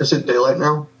 Is it daylight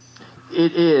now?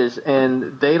 It is,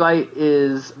 and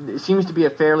it seems to be a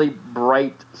fairly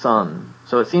bright sun.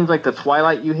 So it seems like the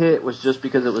twilight you hit was just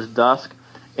because it was dusk,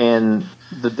 and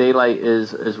the daylight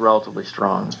is relatively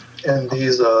strong. And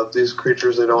these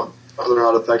creatures, they're not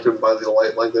affected by the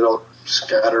light, like they don't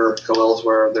scatter, go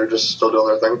elsewhere, they're just still doing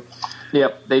their thing?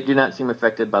 Yep, they do not seem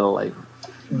affected by the light.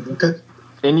 Okay.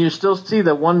 And you still see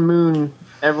the one moon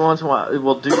every once in a while. It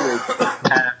will do a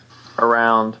path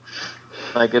around.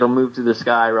 Like, it'll move through the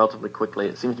sky relatively quickly.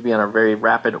 It seems to be on a very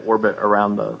rapid orbit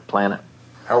around the planet.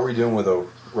 How are we doing with the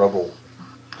rubble?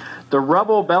 The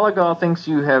rubble, Belagal thinks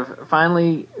you have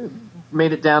finally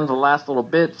made it down to the last little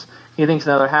bits. He thinks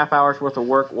another half hour's worth of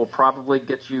work will probably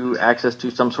get you access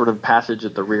to some sort of passage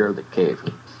at the rear of the cave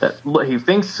that he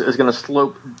thinks is going to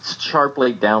slope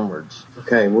sharply downwards.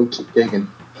 Okay, we'll keep digging.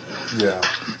 Yeah.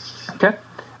 Okay.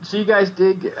 So you guys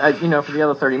dig, for the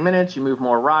other 30 minutes. You move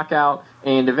more rock out,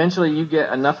 and eventually you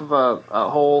get enough of a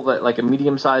hole that like a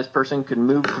medium-sized person could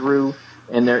move through,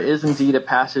 and there is indeed a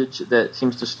passage that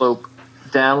seems to slope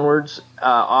downwards,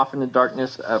 off in the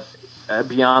darkness,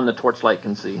 beyond the torchlight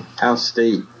can see. How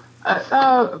steep?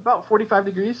 About 45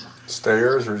 degrees.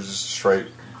 Stairs or just straight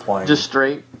plane? Just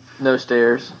straight, no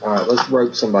stairs. All right, let's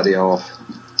rope somebody off.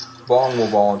 Bong will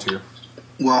volunteer.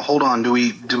 Well, hold on. Do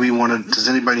we want to? Does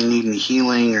anybody need any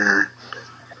healing, or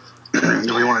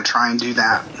do we want to try and do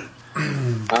that?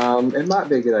 It might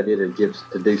be a good idea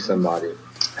to do somebody.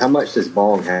 How much does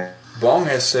Bong have? Bong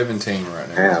has 17 right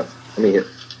now. Hit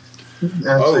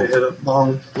it,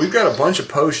 Bong. We've got a bunch of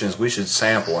potions we should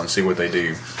sample and see what they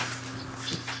do.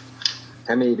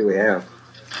 How many do we have?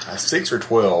 6 or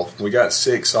 12. We got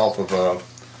 6 off of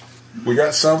we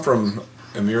got some from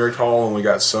Emirikal, and we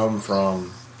got some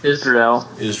from Israel.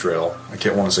 I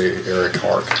can't want to say Eric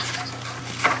Hart.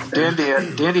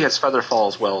 Dandy has feather fall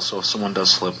as well, so if someone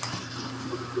does slip.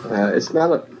 It's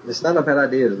not a bad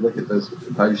idea to look at those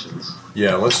potions.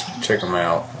 Yeah, let's check them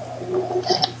out.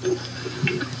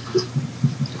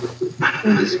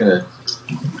 I'm just gonna.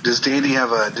 Does Dandy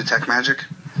have a detect magic?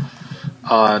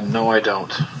 No, I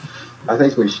don't. I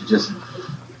think we should just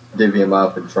divvy them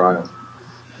up and try them.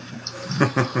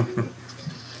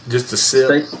 Just a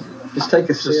sip. Just take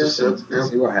a sip and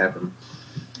see what happens.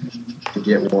 You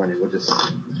get one, and we'll just.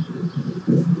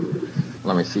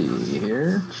 Let me see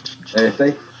here. And if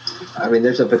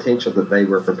there's a potential that they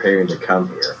were preparing to come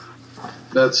here.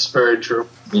 That's very true.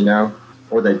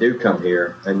 Or they do come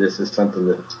here, and this is something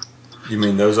that. You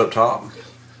mean those up top?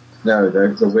 No,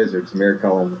 the wizards,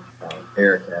 Emirikal and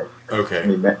Ericak. Okay.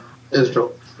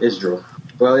 Israel.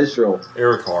 Well, Israel.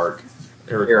 Eric Hart.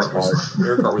 Eric Hart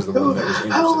was the one that was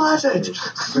interested. How was it?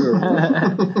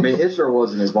 Israel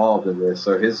wasn't involved in this,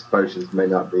 so his potions may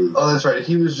not be. Oh, that's right.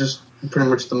 He was just pretty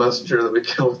much the messenger that we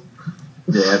killed.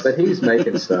 Yeah, but he's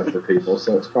making stuff for people,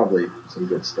 so it's probably some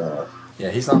good stuff.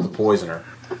 Yeah, he's not the poisoner.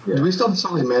 Yeah. Do we still have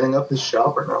somebody manning up his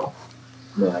shop or no?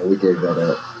 No, we gave that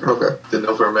up. Okay. Didn't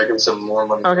know if we were making some more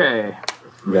money. Okay.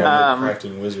 Yeah, I'm not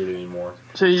crafting wizard anymore.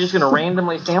 So you're just going to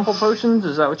randomly sample potions?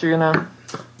 Is that what you're going to...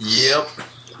 Yep.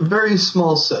 Very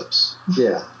small sips.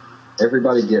 Yeah.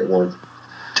 Everybody get one.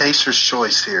 Taster's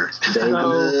choice here. A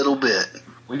little bit.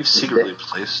 We've secretly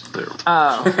placed there.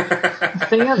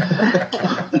 Stance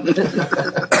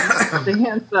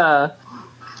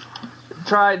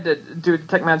tried to do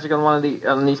detect magic on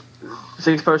these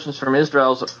 6 potions from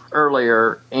Israel's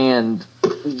earlier, and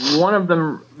one of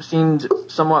them seemed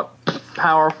somewhat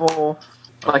powerful,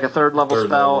 like a third level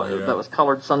spell that was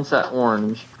colored sunset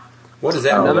orange. What is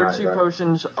that? Another 2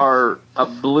 potions are a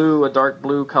dark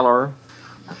blue color,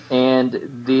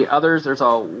 and the others, there's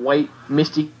a white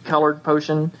misty colored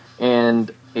potion,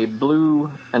 and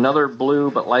another blue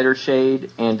but lighter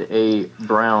shade, and a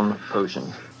brown potion.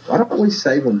 Why don't we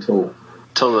save them till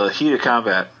till the heat of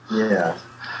combat. Yeah.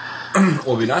 Well,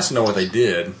 it'd be nice to know what they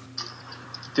did.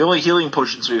 The only healing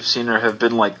potions we've seen have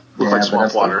been look like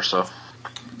swamp water. So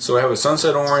we have a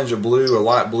sunset orange, a blue, a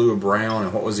light blue, a brown,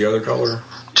 and what was the other color?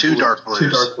 2 dark blues. 2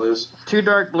 dark blues. 2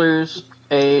 dark blues,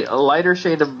 a lighter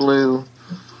shade of blue,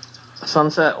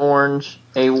 sunset orange,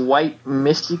 a white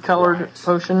misty colored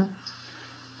potion,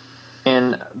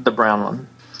 and the brown one.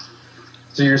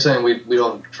 So you're saying we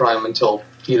don't try them until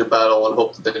heat of battle and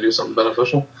hope that they do something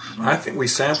beneficial? I think we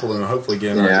sample them and hopefully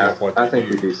get an idea of what they I think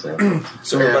do. we do sample.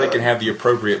 So everybody can have the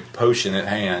appropriate potion at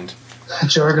hand.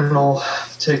 Jargon will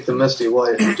take the misty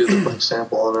white and do the quick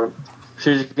sample on it. So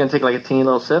you're just going to take like a teeny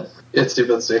little sip? It's too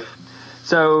bitsy.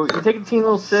 So you take a teeny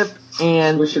little sip,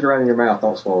 and Swish it around in your mouth,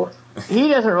 don't swallow it. he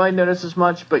doesn't really notice as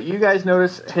much, but you guys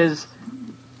notice his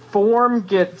form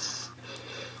gets,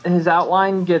 his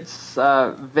outline gets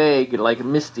vague, like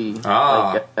misty.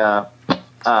 Ah. Like,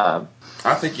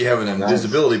 I think you have an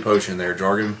invisibility potion there,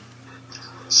 Jargon.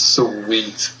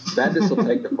 Sweet. Baptist will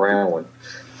take the brown one.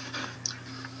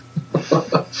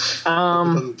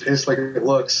 Doesn't taste like it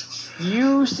looks.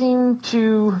 You seem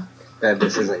to...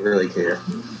 Baptist doesn't really care.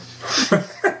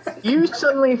 You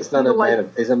suddenly It's not, feel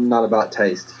it's not about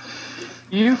taste.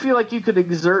 you feel like you could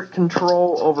exert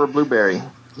control over Blueberry.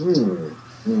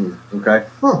 Okay.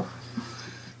 Huh.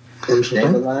 Interesting.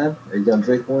 Dandelion? Are you going to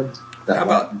drink one? That How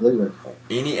about- blue one?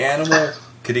 Any animal?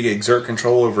 Could he exert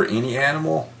control over any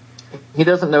animal? He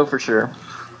doesn't know for sure.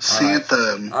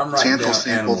 Santa I'm writing will down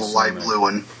sample the animal light summon. blue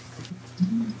one.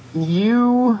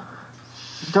 You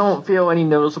don't feel any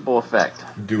noticeable effect.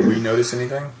 Do we notice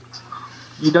anything?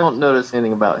 You don't notice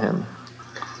anything about him.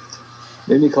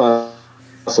 Maybe Klaus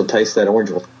will taste that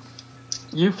orange one.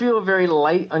 You feel very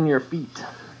light on your feet.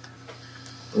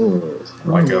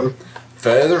 Like a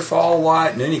feather fall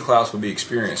light? Ninny Klaus would be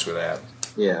experienced with that.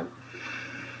 Yeah.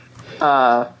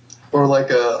 Or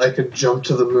like I could jump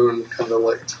to the moon, kind of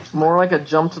like. More like a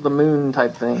jump to the moon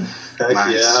type thing. Heck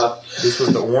Nice. yeah. This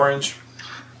was the orange.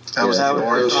 That was That the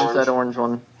was orange. that orange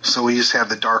one. So we just have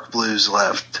the dark blues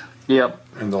left. Yep.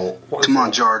 And what Come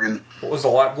on, Jargon. What was the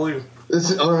light blue?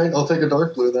 Alright, I'll take a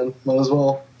dark blue then. Might as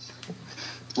well.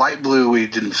 Light blue, we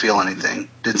didn't feel anything.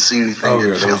 Didn't see anything. Oh,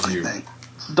 didn't yeah, that feel was you. anything.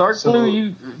 Dark So- blue,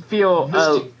 you feel,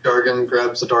 Misty Jargon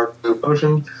grabs a dark blue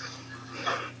potion.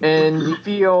 and you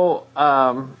feel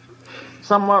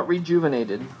somewhat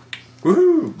rejuvenated.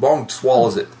 Woohoo! Bong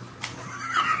swallows it.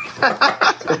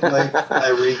 Like, I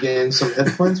regain some hit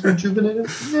points rejuvenated.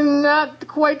 Not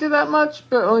quite to that much,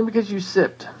 but only because you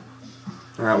sipped.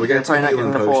 Alright, we You're got probably not two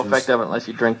getting healing the full potions. effect of it unless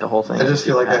you drink the whole thing. I just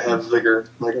feel like I have vigor.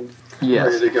 Like I'm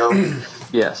Yes. ready to go.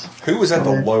 Yes. Who was at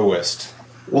the lowest?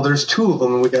 Well, there's 2 of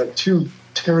them, and we got 2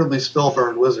 terribly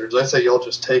spellburned wizards. I say y'all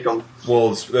just take them. Well,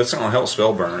 that's not going to help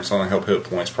spellburn. It's going to help hit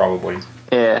points, probably.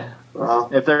 Yeah.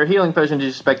 If they're healing potions, you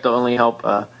expect they'll only help.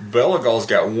 Belagol's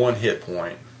got 1 hit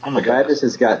point. oh my god, Baptist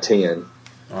has got 10.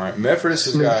 Alright, Mephrodis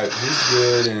has got, he's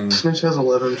good, and Snitch has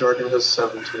 11, Jargon has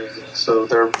 17, so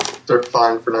they're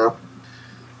fine for now.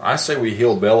 I say we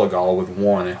heal Belagol with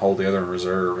 1 and hold the other in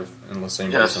reserve unless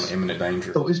anybody's Yes. in imminent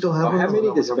danger. But we still have How one.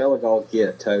 many does Belagol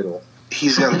get total?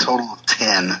 He's got a total of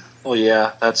 10. oh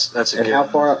yeah, that's a And given. how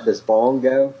far up does Bong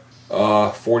go?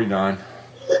 49.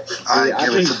 I Yeah, I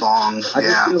give it think- to Bong. I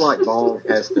just feel like Bong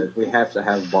we have to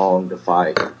have Bong to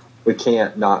fight. We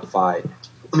can't not fight.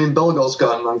 I mean, Belagol's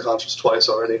gotten unconscious twice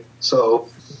already, so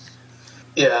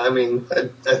yeah. I mean,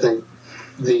 I think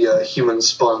the human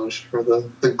sponge or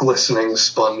the glistening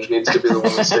sponge needs to be the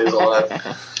one that stays alive.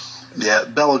 Yeah,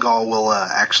 Belagol will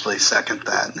actually second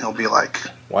that. He'll be like,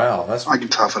 Wow, I can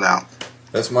tough it out.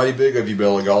 that's mighty big of you,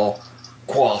 Belagol.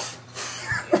 Quaff.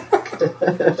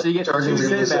 So you get Jargon's 2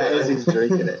 gonna D say- back. As he's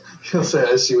drinking it. He'll say,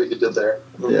 "I see what you did there."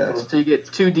 Yeah. So you get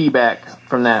 2 D back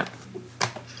from that.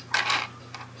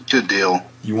 Good deal.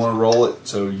 You want to roll it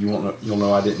so you'll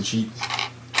know I didn't cheat?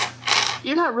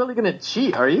 You're not really going to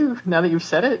cheat, are you? Now that you've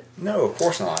said it? No, of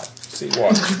course not. See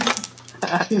what?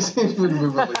 He's even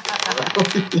moving like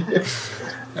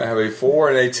I have a 4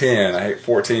 and a 10. I hit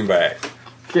 14 back.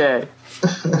 Okay.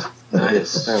 Nice.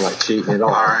 Sound like cheating at all.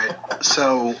 Alright,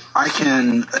 so I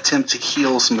can attempt to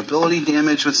heal some ability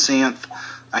damage with Xanth.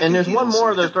 I can And there's heal one more some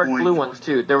of those hit dark point- blue ones,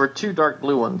 too. There were 2 dark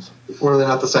blue ones. Were they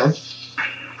not the same?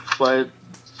 But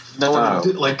no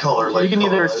one... Like color, like you can either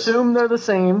color-wise. assume they're the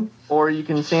same, or you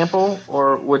can sample,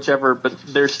 or whichever, but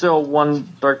there's still one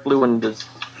dark blue one that's...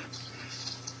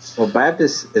 Well,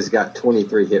 Baptist has got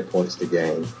 23 hit points to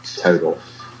gain total.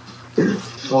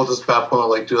 We'll just Bap want to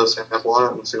like do a sample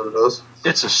on it and see what it does.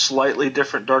 It's a slightly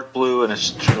different dark blue, and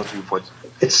it's 2 points.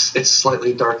 It's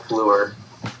slightly dark bluer.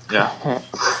 Yeah.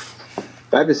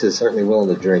 Baptist is certainly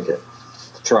willing to drink it.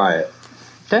 Try it.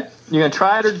 Okay. You're going to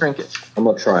try it or drink it? I'm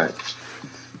going to try it.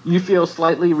 You feel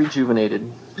slightly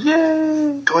rejuvenated.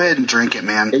 Yay! Go ahead and drink it,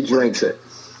 man. He drinks it.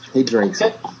 You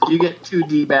get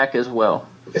 2D back as well.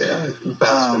 Yeah,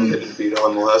 Bat's been getting beat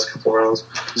on the last couple rounds.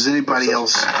 Does anybody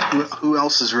else? Who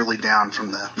else is really down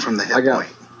from the hit point?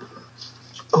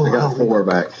 I got 4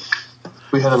 back.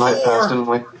 We had a night pass, didn't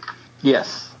we?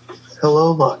 Yes.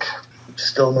 Hello, luck.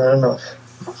 Still not enough.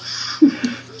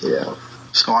 Yeah.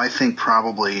 So I think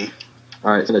probably.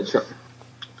 All right,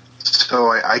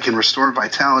 So I can restore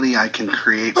vitality, I can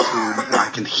create food, and I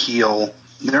can heal.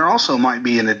 There also might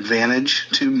be an advantage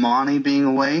to Monty being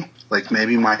away. Like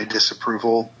maybe my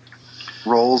disapproval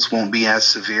rolls won't be as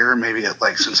severe. Maybe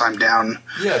since I'm down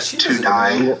 2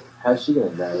 die. How's she gonna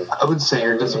die? I would say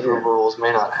your disapproval rolls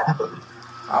may not happen.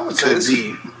 I would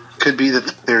say could be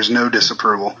that there's no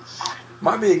disapproval.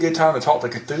 Might be a good time to talk to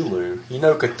Cthulhu. You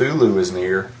know Cthulhu is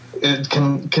near.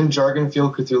 Can Jargon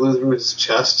feel Cthulhu through his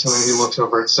chest when he looks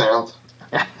over at Santh?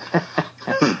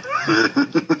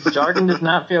 Jargon does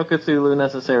not feel Cthulhu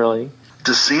necessarily.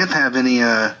 Does Santh have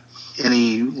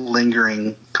any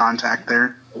lingering contact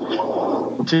there?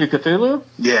 To Cthulhu?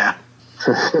 Yeah.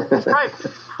 He's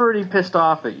probably pretty pissed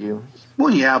off at you.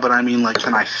 Well, yeah, but I mean,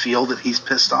 can I feel that he's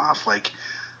pissed off?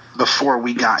 Before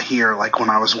we got here, when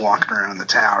I was walking around the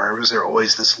tower, was there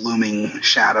always this looming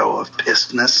shadow of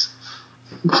pissedness?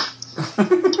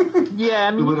 Yeah,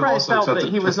 I mean, you probably felt that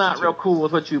he was not real cool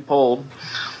with what you pulled.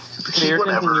 So you're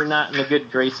thinking you're not in the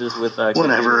good graces with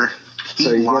whatever.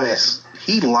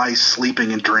 He lies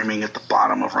sleeping and dreaming at the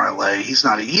bottom of R'lyeh.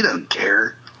 He doesn't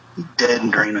care. He's dead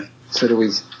and dreaming. So do we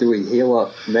heal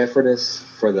up Mephrodis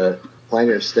for the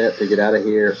planar step to get out of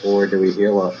here, or do we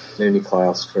heal up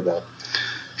Nuniklaus for the...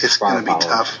 It's going to be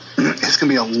tough. It's going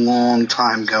to be a long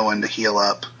time going to heal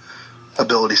up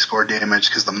ability score damage,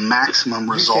 because the maximum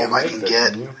result I can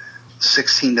get,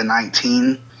 16 to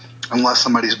 19, unless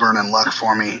somebody's burning luck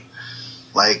for me,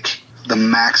 the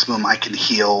maximum I can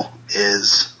heal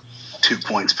is 2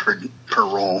 points per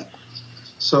roll.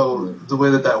 So the way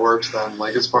that works then,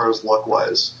 as far as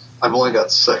luck-wise, I've only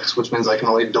got 6, which means I can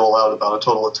only dole out about a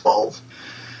total of 12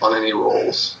 on any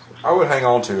rolls. I would hang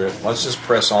on to it. Let's just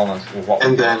press on with what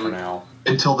we got for now.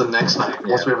 Until the next night.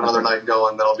 Once we have another night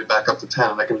going, then I'll be back up to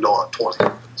 10 and I can dole out 20.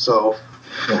 So...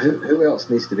 who else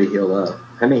needs to be healed up?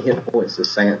 How many hit points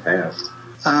does Santh have?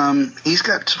 He's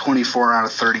got 24 out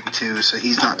of 32, so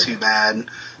he's not too bad.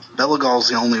 Belagal's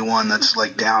the only one that's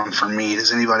down for me.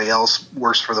 Is anybody else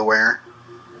worse for the wear?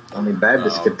 I mean,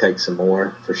 Baptist could take some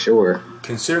more, for sure.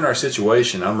 Considering our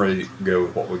situation, I'm ready to go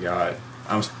with what we got.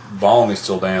 Bong is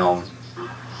still down.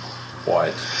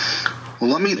 What? Well,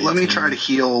 let me try to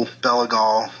heal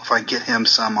Belagal. If I get him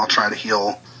some, I'll try to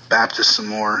heal Baptist some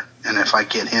more. And if I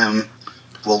get him,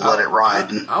 we'll let it ride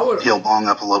and heal Bong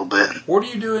up a little bit. What are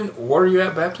you doing? What are you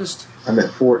at, Baptist? I'm at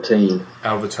 14.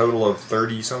 Out of a total of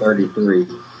 30-something? 33.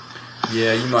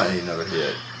 Yeah, you might need another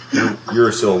hit.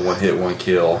 You're still 1 hit, 1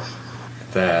 kill.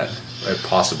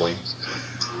 Possibly.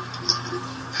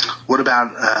 What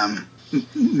about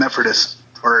Mephrodis?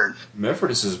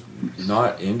 Mephrodis is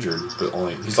not injured, but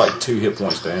he's 2 hit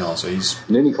points down, so he's...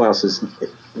 Nuniklaus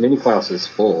is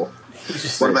full.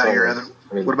 What about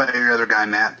your other guy,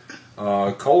 Matt?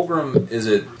 Colgrim is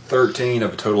at 13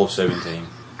 of a total of 17.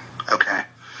 Okay.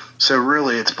 So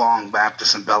really it's Bong,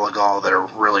 Baptist, and Belagal that are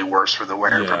really worse for the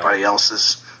wear. Yeah. Everybody else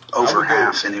is over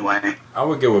half anyway. I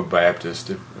would go with Baptist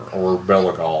or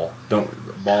Belagal.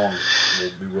 Bong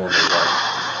will be willing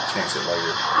to chance it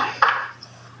later.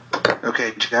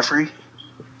 Okay, Jeffrey?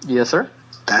 Yes, sir?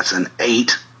 That's an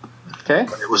 8. Okay.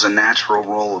 But it was a natural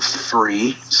roll of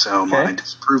 3, so my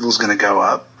disapproval is going to go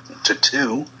up to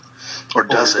 2. Or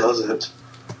does it?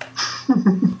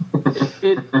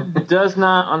 It does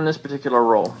not on this particular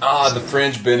roll. The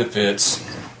fringe benefits.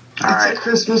 All right. A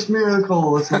Christmas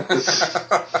miracle. Let's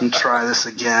try this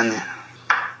again.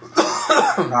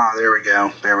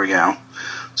 There we go.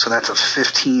 So that's a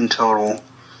 15 total.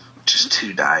 Just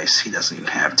 2 dice. He doesn't even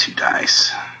have 2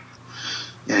 dice.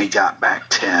 And he got back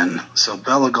 10. So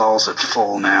Belagal's at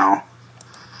full now.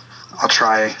 I'll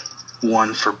try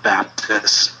 1 for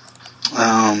Baptist.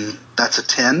 That's a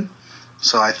 10.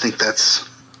 So I think that's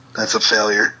a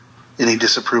failure. Any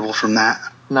disapproval from that?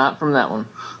 Not from that one.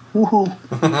 Woohoo.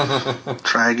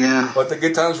 Try again. Let the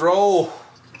good times roll.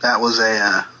 That was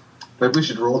a... Maybe we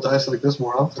should roll dice like this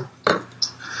more often.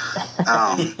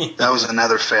 That was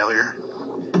another failure.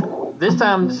 This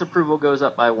time disapproval goes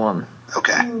up by 1.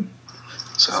 Okay.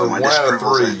 So my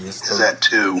disapproval is at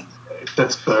 2.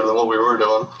 That's better than what we were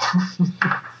doing.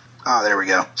 There we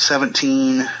go.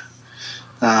 17.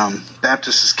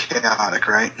 Baptist is chaotic,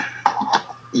 right?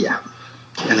 Yeah.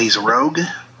 And he's a rogue?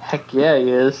 Heck yeah, he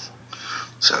is.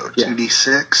 So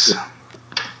 2d6.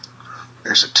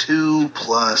 There's a 2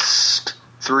 plus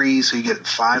 3, so you get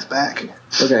 5 back.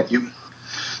 Okay.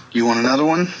 You want another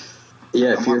one?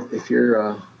 Yeah, if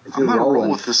you're I'm gonna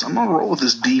roll with this. I'm gonna roll with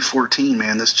this D14,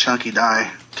 man. This chunky die.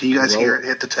 Can you guys hear it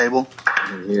hit the table? I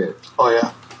can hear it. Oh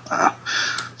yeah.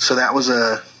 So that was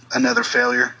another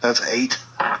failure. That's 8.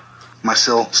 Am I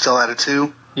still at a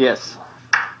 2? Yes.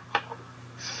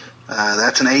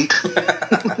 That's an 8. Still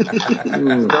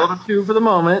a 2 for the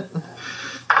moment.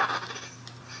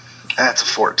 That's a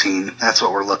 14. That's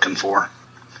what we're looking for.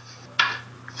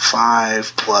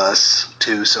 5 plus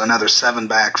 2, so another 7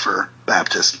 back for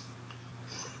Baptist.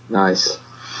 Nice.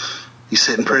 You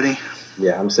sitting pretty?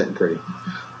 Yeah, I'm sitting pretty.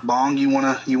 Bong, you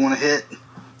wanna hit?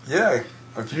 Yeah,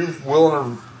 if you're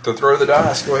willing to throw the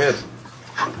dice, go ahead.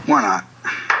 Why not?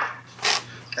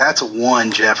 That's a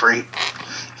 1, Jeffrey.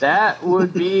 That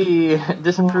would be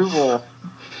disapproval.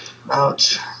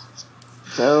 Ouch.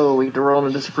 So we get to roll on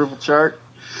a disapproval chart.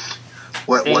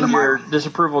 What And am your I?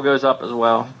 disapproval goes up as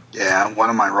well. Yeah,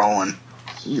 what am I rolling?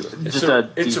 It's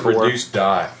a D4. reduced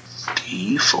die.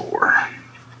 D4.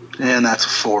 And that's a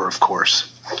 4, of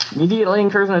course. Immediately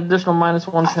incurs an additional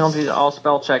 -1 penalty to all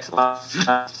spell checks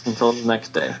until the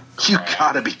next day. You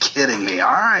gotta be kidding me.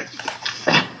 All right.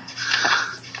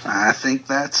 I think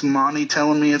that's Monty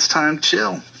telling me it's time to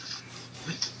chill.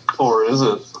 Or is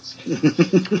it?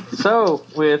 So,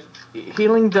 with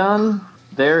healing done,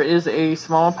 there is a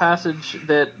small passage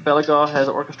that Belagoth has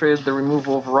orchestrated the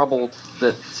removal of rubble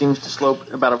that seems to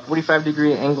slope about a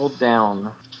 45-degree angle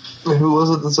down. And who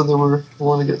was it that said they were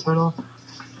willing to get tied off?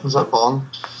 Was that Bong?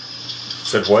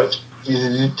 Said what?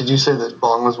 Did you say that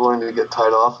Bong was willing to get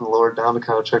tied off and lowered down to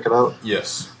kind of check it out?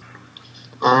 Yes.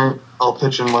 Alright, I'll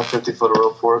pitch in my 50-foot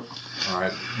rope for it.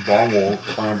 Alright. Bong will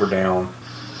clamber down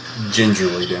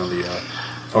gingerly down the.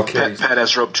 Pat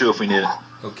has rope too if we need it.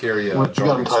 He'll carry We got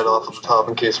him tied off at the top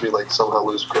in case we somehow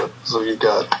lose grip. So you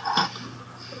got.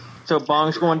 So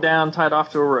Bong's going down, tied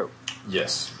off to a rope.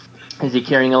 Yes. Is he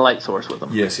carrying a light source with him?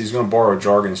 Yes, he's going to borrow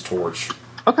Jargon's torch.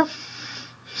 Okay.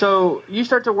 So you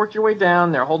start to work your way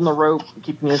down. They're holding the rope,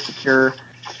 keeping you secure.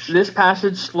 This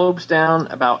passage slopes down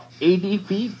about 80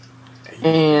 feet,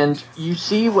 and you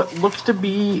see what looks to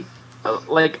be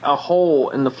like a hole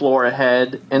in the floor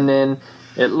ahead, and then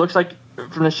it looks like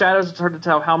from the shadows it's hard to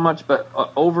tell how much, but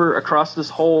over across this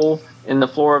hole in the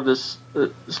floor of this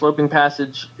sloping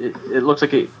passage, it looks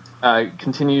like it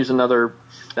continues another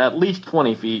at least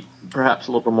 20 feet, perhaps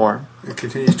a little more. It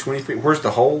continues 20 feet. Where's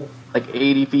the hole? Like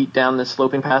 80 feet down this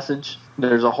sloping passage,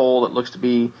 there's a hole that looks to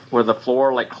be where the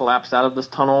floor collapsed out of this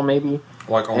tunnel, maybe.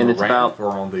 Like on the ramp or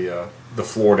on the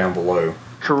floor down below?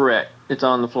 Correct. It's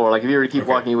on the floor. Like if you were to keep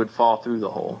walking, you would fall through the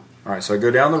hole. All right, so I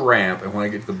go down the ramp, and when I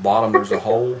get to the bottom, there's a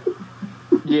hole.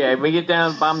 Yeah, if we get down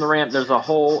to the bottom of the ramp, there's a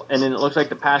hole, and then it looks like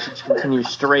the passage continues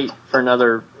straight for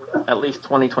another at least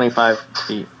 20, 25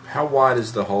 feet. How wide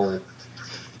is the hole?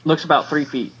 Looks about 3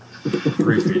 feet.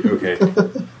 3 feet, okay.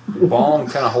 Bong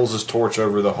kind of holds his torch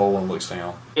over the hole and looks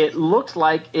down. It looks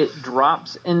like it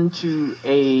drops into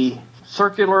a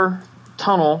circular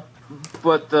tunnel,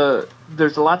 but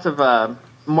there's lots of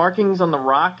markings on the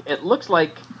rock. It looks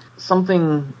like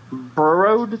something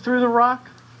burrowed through the rock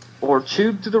or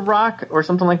chewed through the rock or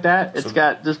something like that. It's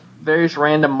got just various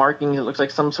random markings. It looks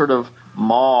like some sort of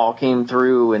maw came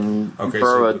through and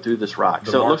burrowed through this rock.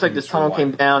 So it looks like this tunnel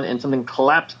came down and something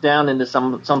collapsed down into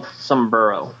some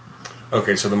burrow.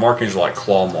 Okay, so the markings are like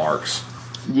claw marks.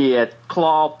 Yeah,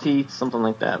 claw, teeth, something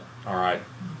like that. All right.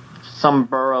 Some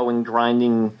burrowing,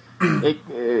 grinding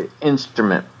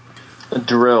instrument. A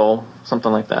drill,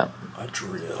 something like that. A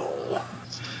drill.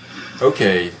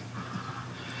 Okay.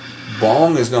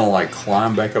 Bong is going to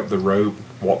climb back up the rope,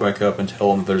 walk back up and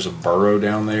tell him there's a burrow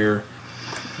down there.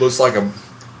 Looks like a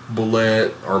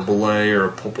bullet or a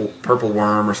purple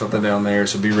worm or something down there,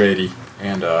 so be ready.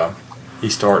 And he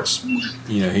starts,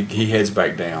 he heads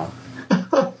back down.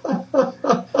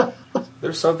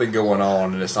 There's something going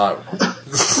on, and it's not.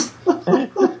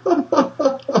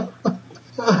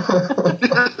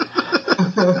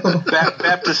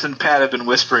 Baptist and Pat have been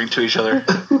whispering to each other.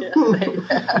 Yes, they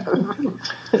have.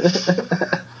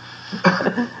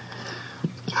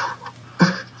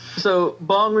 So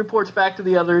Bong reports back to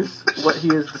the others what he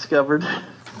has discovered.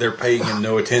 They're paying him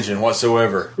no attention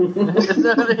whatsoever. No,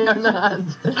 they are not.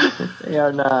 They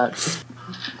are not.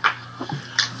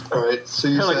 Alright, so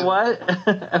you They're said like, what?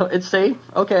 It's safe?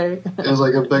 Okay. it was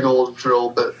like a big old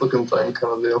drill bit looking thing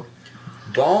kind of deal.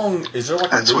 Bong, is there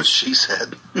That's what she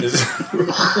said. Is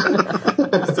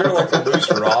there a loose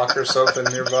rock or something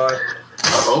nearby?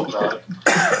 I hope not.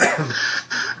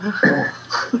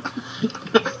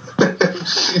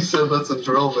 He said that's a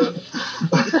drill bit.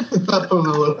 I don't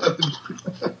know what happened.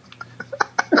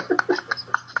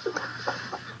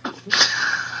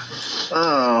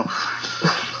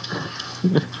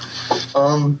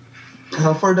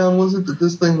 How far down was it that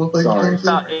this thing looked like?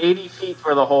 About 80 feet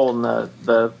where the hole in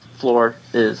the floor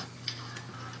is.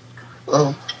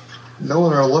 Oh, no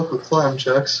one our luck with climb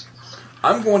checks.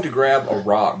 I'm going to grab a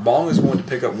rock. Bong is going to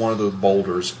pick up one of those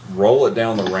boulders, roll it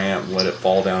down the ramp, and let it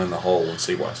fall down in the hole and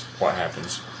see what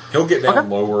happens. He'll get down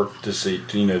lower to see,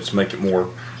 to make it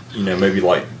more, maybe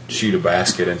like shoot a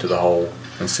basket into the hole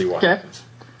and see what happens.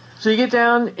 So you get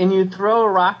down and you throw a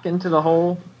rock into the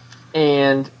hole,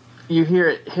 and you hear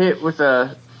it hit with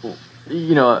a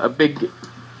big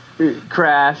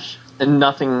crash, and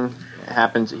nothing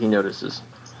happens that he notices.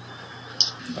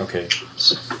 Okay.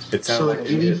 So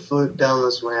 80 foot down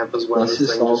this ramp is when let's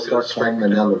just all start climbing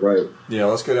down the rope. Yeah,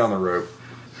 let's go down the rope.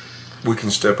 We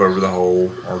can step over the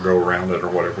hole or go around it or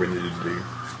whatever we need to do.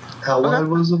 How wide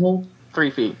was the hole?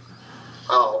 3 feet.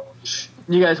 Oh.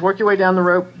 You guys work your way down the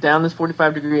rope, down this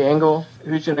 45-degree angle.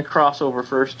 Who's going to cross over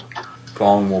first?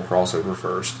 Bong will cross over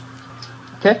first.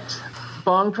 Okay.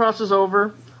 Bong crosses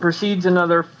over, proceeds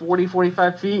another 40,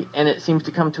 45 feet, and it seems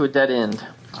to come to a dead end.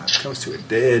 It comes to a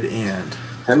dead end.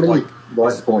 How many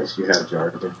life points do you have,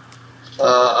 Jargon?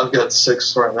 I've got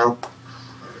 6 right now.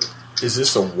 Is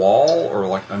this a wall or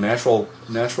like a natural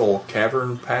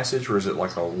cavern passage, or is it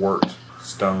like a worked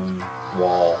stone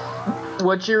wall?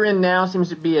 What you're in now seems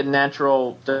to be a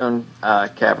natural stone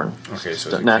cavern. Okay, so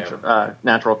it's a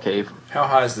natural cave. How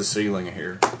high is the ceiling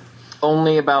here?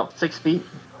 Only about 6 feet.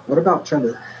 What about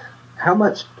how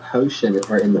much potion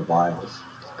are in the vials?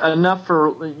 Enough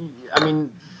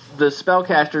the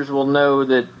spellcasters will know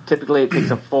that typically it takes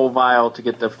a full vial to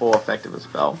get the full effect of a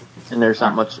spell, and there's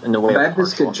not much in the way.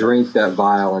 Baptist could drink that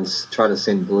vial and try to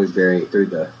send Blueberry through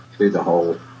the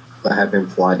hole, but have him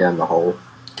fly down the hole.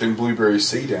 Can Blueberry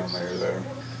see down there though?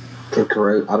 Can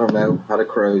crow? I don't know how do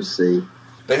crows see.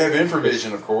 They have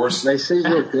infravision, of course. They see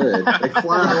real good. They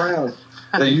fly around.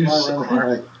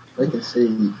 They can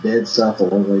see dead stuff a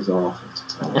long ways off.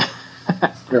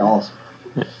 They're awesome.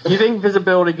 You think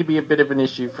visibility could be a bit of an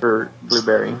issue for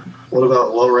Blueberry? What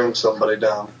about lowering somebody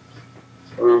down?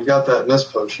 We've got that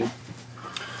mist potion.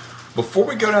 Before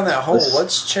we go down that hole,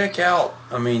 let's check out.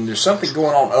 There's something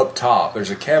going on up top. There's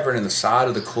a cavern in the side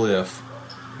of the cliff.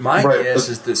 My guess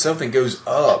is that something goes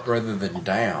up rather than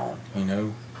down,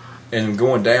 And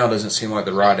going down doesn't seem like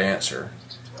the right answer.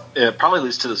 Yeah, it probably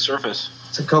leads to the surface.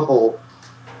 It's a couple.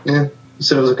 Yeah, you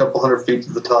said it was a couple 100 feet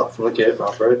to the top from the cave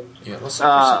mouth, right? Yeah, let's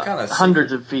kind of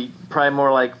hundreds of feet, probably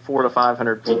more like 400 to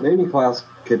 500 feet. Maybe Klaus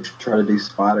could try to do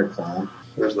spider climb.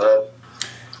 There's that.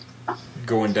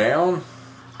 Going down?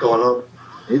 Going up.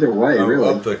 Either way,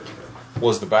 really.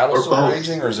 Was the battle still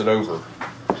raging, or is it over?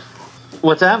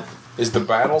 What's that? Is the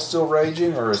battle still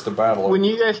raging, or is the battle over? When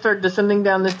you guys start descending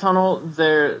down this tunnel,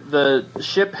 the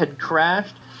ship had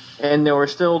crashed, and there were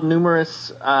still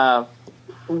numerous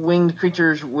winged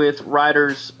creatures with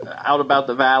riders out about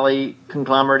the valley,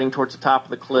 conglomerating towards the top of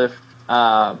the cliff.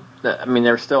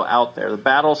 They're still out there. The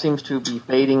battle seems to be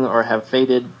fading or have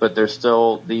faded, but there's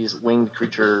still these winged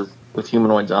creatures with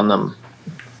humanoids on them.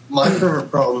 My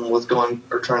current problem with going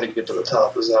or trying to get to the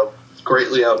top is how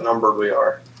greatly outnumbered we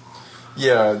are.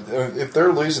 Yeah, if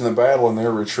they're losing the battle and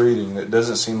they're retreating, it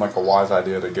doesn't seem like a wise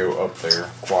idea to go up there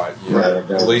quite yet.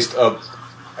 Right, at least up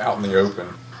out in the open.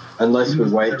 Unless we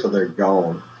wait till they're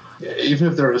gone. Yeah, even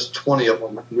if there are just 20 of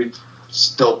them, we'd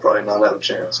still probably not have a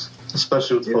chance.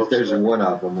 Especially with folks. If there's one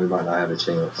of them, we might not have a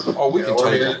chance. Oh, we can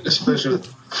take it. Especially with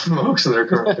folks in their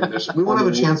current condition. We won't have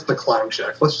a chance to climb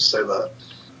check. Let's just say that.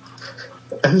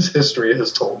 As history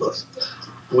has told us,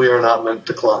 we are not meant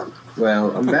to climb.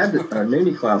 Well, I'm glad that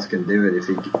Mooney Klaus can do it if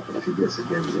he gets a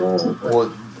good roll.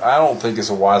 Well, I don't think it's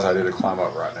a wise idea to climb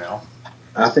up right now.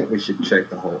 I think we should check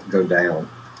the hole, go down.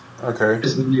 Okay.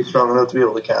 Isn't he strong enough to be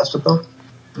able to cast it, though?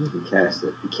 You can cast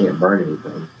it. You can't burn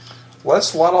anything.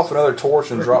 Let's light off another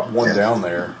torch and drop one down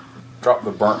there. Drop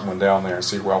the burnt one down there and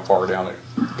see how far down it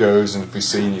goes and if we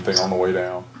see anything on the way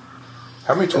down.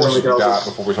 How many torches have we got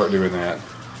before we start doing that?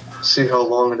 See how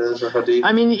long it is or how deep.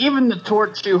 Even the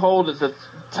torch you hold at the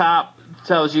top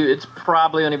tells you it's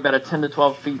probably only about a 10 to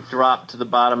 12 feet drop to the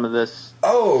bottom of this.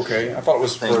 Oh, okay. I thought it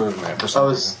was further than that for some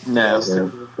reason. No.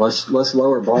 Yeah. Let's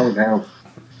lower Bong down.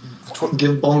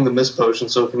 Give Bong the mist potion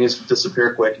so if he needs to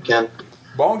disappear quick, he can.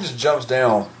 Bong just jumps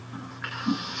down.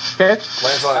 Okay.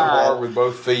 Lands on that bar with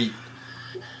both feet.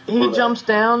 He jumps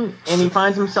down and he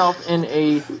finds himself in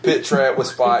a pit trap with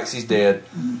spikes. He's dead.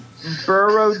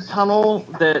 Burrowed tunnel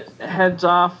that heads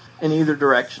off in either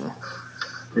direction.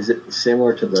 Is it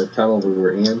similar to the tunnel we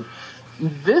were in?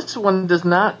 This one does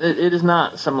not. It is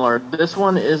not similar. This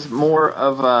one is more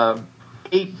of a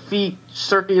 8 feet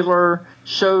circular.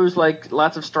 Shows like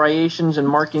lots of striations and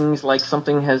markings, like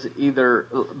something has either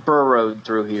burrowed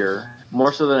through here.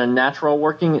 More so than a natural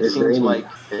working, it seems like.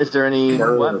 Is there any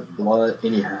fur or blood,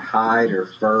 any hide or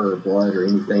fur or blood or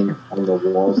anything on the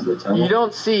walls of the tunnel? You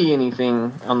don't see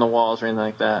anything on the walls or anything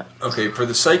like that. Okay, for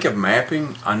the sake of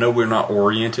mapping, I know we're not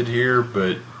oriented here,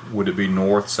 but would it be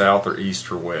north, south, or east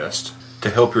or west? To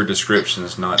help your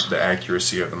descriptions, not the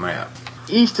accuracy of the map.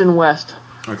 East and west.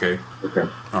 Okay. Okay.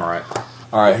 All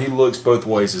right. He looks both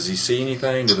ways. Does he see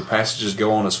anything? Do the passages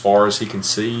go on as far as he can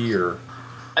see, or?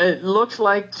 It looks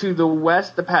like to the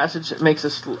west, the passage makes a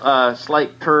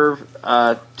slight curve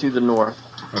to the north.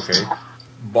 Okay.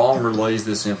 Bong relays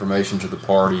this information to the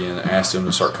party and asks them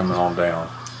to start coming on down.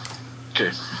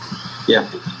 Okay.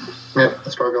 Yeah. Yeah,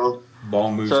 let's start going.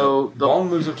 Bong moves up. Bong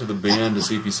moves up to the bend to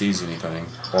see if he sees anything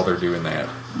while they're doing that.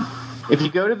 If you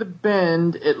go to the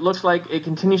bend, it looks like it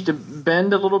continues to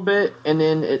bend a little bit, and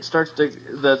then it starts to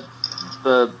the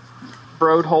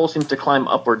road hole seems to climb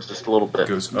upwards just a little bit. It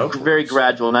goes upwards. Very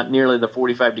gradual, not nearly the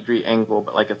 45-degree angle,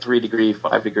 but like a 3-degree,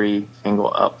 5-degree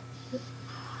angle up.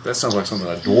 That sounds like something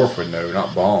a dwarf would know,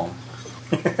 not Bong.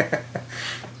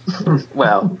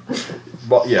 Well,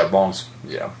 Bong's.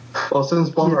 Yeah. Well, since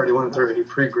Bong already went through it, he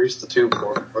pre-greased the tube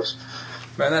for us.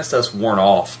 Man, that stuff's worn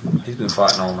off. He's been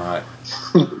fighting all night.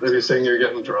 Are you saying you're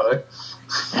getting dry?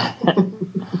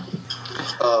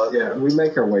 Yeah, we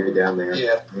make our way down there.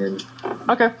 Yeah. And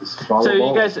okay. So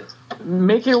you guys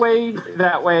make your way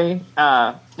that way.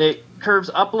 It curves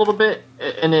up a little bit,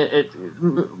 and it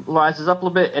rises up a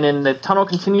little bit, and then the tunnel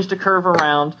continues to curve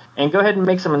around. And go ahead and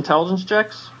make some intelligence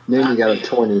checks. Then you got a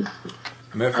 20.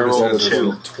 Memphis has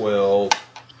a 12.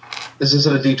 Is this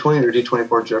a D20 or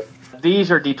D24, Jeff?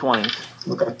 These are D20s.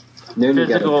 Okay. Noonie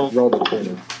got to roll the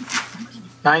 20.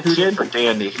 19 for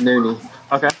Dandy. Noonie.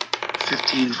 Okay.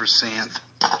 15 for Santh.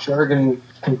 Jargon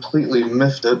completely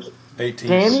miffed it. 18.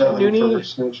 Danny, 7 for Noonie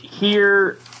Snitch.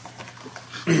 hear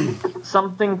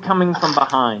something coming from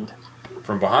behind.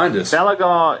 From behind us.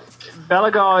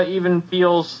 Belagar even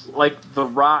feels like the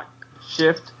rock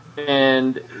shift,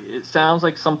 and it sounds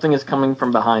like something is coming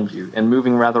from behind you and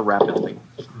moving rather rapidly.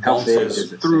 How Bong big says,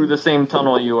 is it? Through the same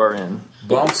tunnel you are in.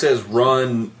 Bong says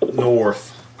run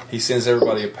north. He sends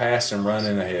everybody a pass and run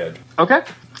in ahead. Okay.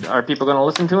 Are people going to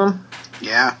listen to him?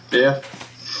 Yeah. Yeah.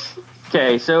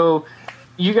 Okay, so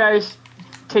you guys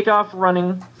take off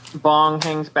running. Bong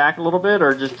hangs back a little bit,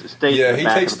 or just stays Yeah, in the he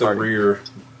back takes of the the party? rear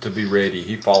to be ready.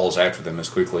 He follows after them as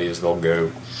quickly as they'll go.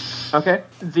 Okay.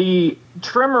 The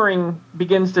tremoring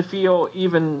begins to feel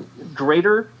even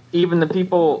greater. Even the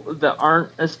people that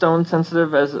aren't as stone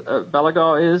sensitive as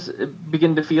Belagar is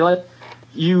begin to feel it.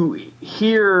 You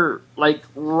hear like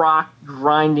rock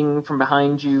grinding from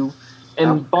behind you,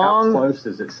 and Bong. How close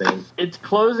does it seem? It's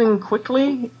closing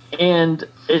quickly, and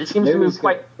it seems to move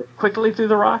quite quickly through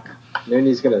the rock.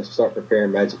 Noonie's going to start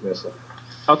preparing magic missile.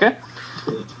 Okay.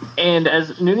 And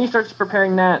as Noonie starts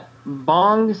preparing that,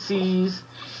 Bong sees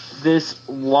this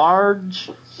large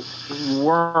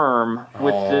worm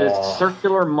with this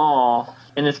circular maw,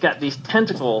 and it's got these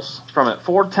tentacles from it,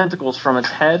 4 tentacles from its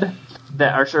head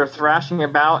that are sort of thrashing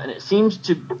about, and it seems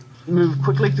to move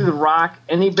quickly through the rock.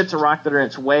 Any bits of rock that are in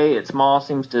its way, its maw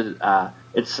seems to,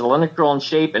 it's cylindrical in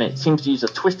shape, and it seems to use a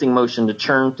twisting motion to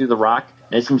churn through the rock,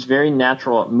 and it seems very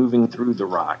natural at moving through the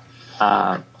rock.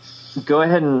 Go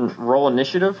ahead and roll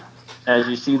initiative as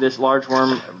you see this large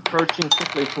worm approaching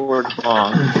quickly towards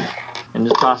Bong. And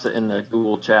just toss it in the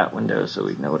Google chat window so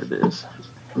we know what it is.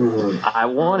 I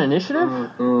won initiative?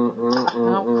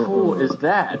 How cool is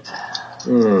that?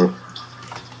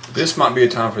 This might be a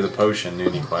time for the potion,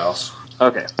 Noonie Klaus.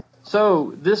 Okay.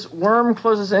 So this worm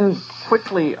closes in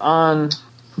quickly on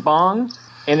Bong,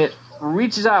 and it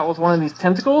reaches out with one of these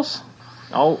tentacles.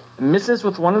 Oh, it misses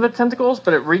with one of the tentacles,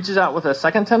 but it reaches out with a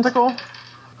second tentacle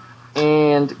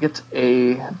and gets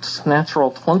a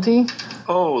natural 20.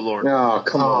 Oh, Lord. Oh,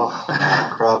 come on.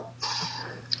 Crap.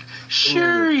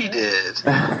 Sure he did.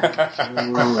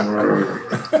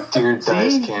 Dear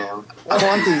dice cam.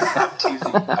 I'm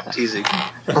teasing.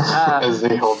 As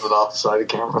he holds it off the side of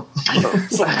the camera.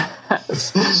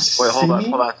 Wait,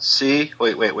 hold on. See?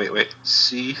 Wait.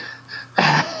 See?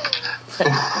 I'm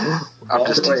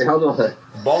just Wait, hold on.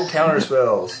 Bong counter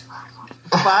spells.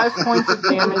 5 points of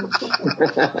damage.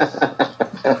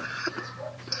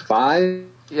 5?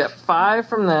 Yep, 5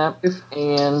 from that.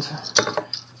 And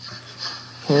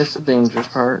here's the dangerous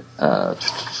part.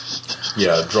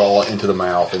 Yeah, draw it into the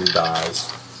mouth and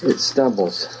dies. It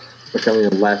stumbles, becoming a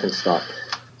laughing stock.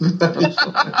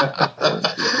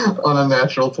 On a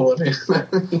natural 20.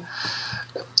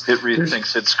 It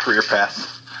rethinks its career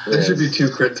path. There should be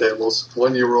 2 crit tables.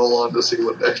 One you roll on to see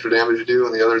what extra damage you do,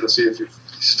 and the other to see if you're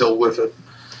still with it.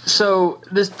 So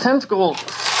this tentacle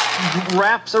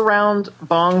wraps around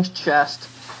Bong's chest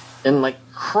and like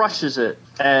crushes it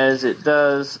as it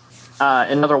does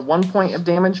another 1 point of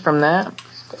damage from that.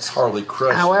 That's hardly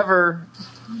crushed. However,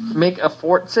 make a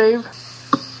fort save.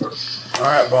 All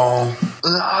right, Bong.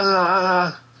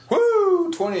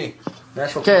 Woo! 20.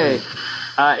 Natural 20. Okay.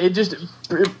 It just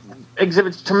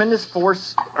exhibits tremendous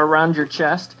force around your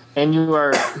chest, and you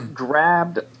are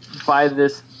grabbed by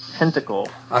this tentacle.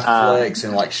 I flex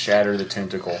and like shatter the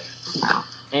tentacle.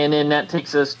 And then that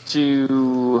takes us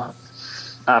to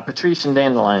Patrice and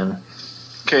Dandelion.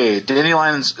 Okay,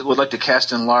 Dandelion would like to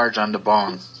cast Enlarge onto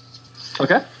Bong.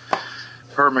 Okay.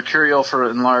 Her Mercurial for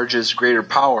Enlarge is Greater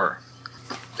Power.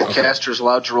 The caster is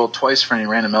allowed to roll twice for any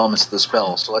random elements of the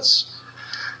spell. So let's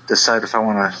decide if I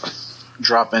want to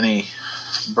drop any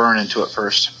burn into it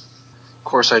first. Of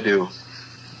course I do.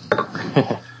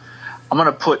 I'm going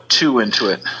to put 2 into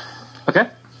it. Okay.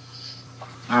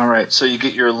 All right, so you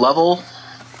get your level.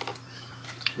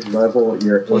 Level,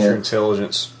 you're Plus in. your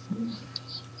intelligence.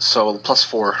 So plus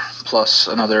 4, plus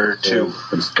another 2.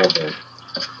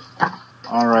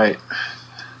 All right,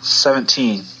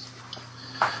 17.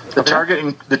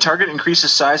 The target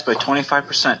increases size by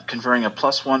 25%, conferring a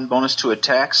 +1 bonus to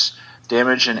attacks,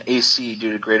 damage, and AC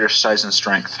due to greater size and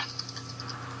strength.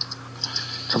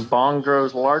 So Bong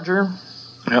grows larger.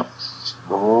 Yep.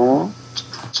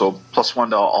 So +1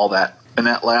 to all that. And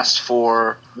that lasts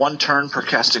for 1 turn per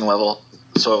casting level,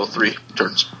 so 3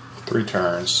 turns. 3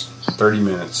 turns. 30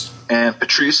 minutes. And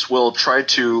Patrice will try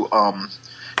to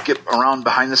get around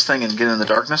behind this thing and get in the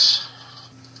darkness,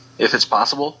 if it's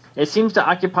possible. It seems to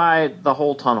occupy the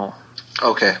whole tunnel.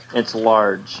 Okay. It's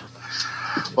large.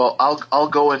 Well, I'll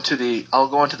go into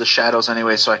the shadows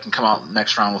anyway, so I can come out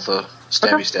next round with a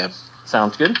stabby stab.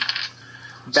 Sounds good.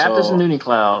 Baptist and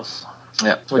Uniklaus.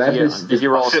 Yep. Did you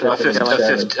roll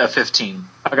a 15?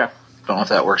 Okay. Don't know if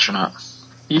that works or not.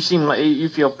 You seem like you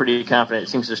feel pretty confident. It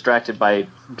seems distracted by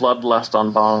bloodlust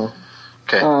on Bong.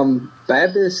 Okay.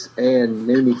 Baptist and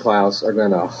Noonie Klaus are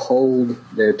going to hold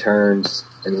their turns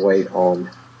and wait on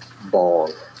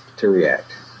Bong to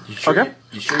react. You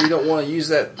sure you don't want to use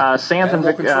that? Santh and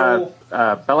Belagol.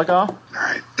 All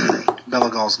right.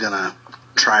 Belagol's going to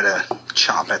try to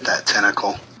chop at that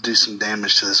tentacle, do some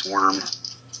damage to this worm.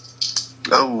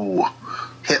 Oh,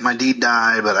 hit my D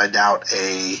die, but I doubt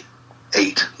a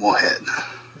 8 will hit.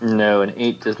 No, an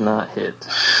 8 does not hit.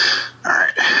 All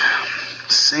right.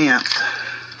 Santh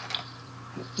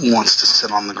wants to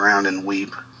sit on the ground and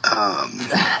weep.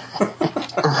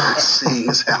 Seeing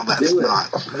as how that's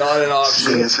not an option.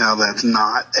 Seeing as how that's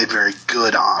not a very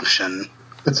good option.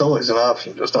 It's always an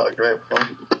option, just not a great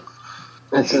one.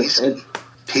 He's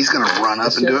going to run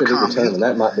up and do a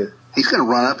combat. He's going to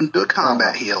run up and do a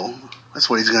combat heal. That's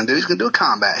what he's going to do. He's going to do a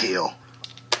combat heal.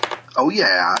 Oh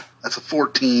yeah, that's a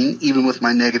 14, even with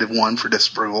my -1 for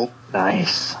disapproval.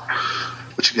 Nice.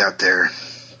 What you got there,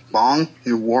 Bong?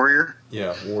 You're warrior.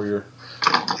 Yeah, warrior.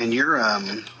 And you're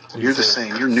the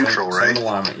same. You're neutral, right? Same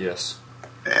alignment, yes.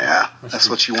 Yeah, that's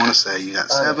what you want to say. You got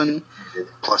 7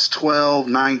 plus 12,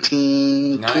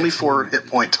 19, 24 hit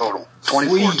point total.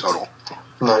 24 Sweet. total.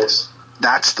 Nice.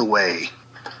 That's the way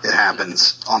it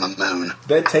happens on the moon.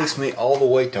 That takes me all the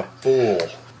way to full.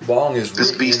 Bong is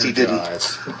This beastie didn't.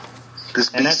 energized. This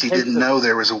beastie didn't know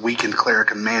there was a weakened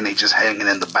cleric of Manny just hanging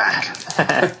in the back.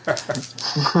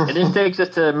 It just takes us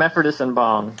to Mephrodis and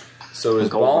Bong. So is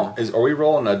Bong? Are we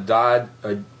rolling a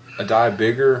die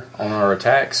bigger on our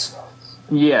attacks?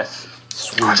 Yes.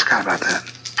 Oh, I forgot about that.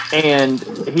 And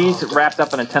he's wrapped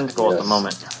up in a tentacle at the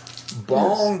moment.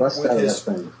 Bong with his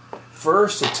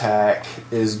first attack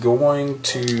is going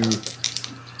to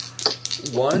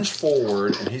lunge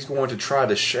forward, and he's going to try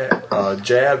to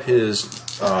jab his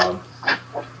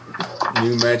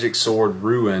new magic sword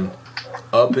Ruin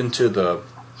up into the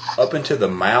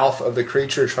mouth of the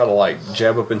creature. Try to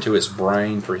jab up into its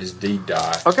brain for his deed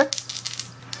die. Okay.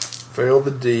 Failed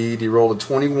the deed. He rolled a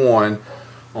 21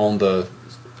 on the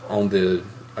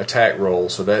attack roll,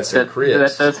 so that's a crit.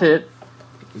 That does hit.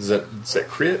 Is that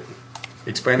crit?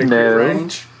 Expanded crit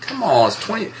range? Come on, it's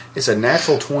 20. It's a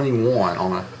natural 21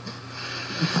 on a.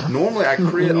 Normally I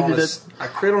crit on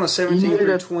a 17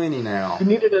 through 20 now. You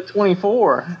needed a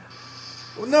 24.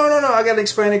 Well, no. I got an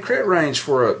expanded crit range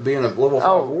for being a level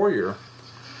 5 warrior.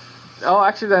 Oh,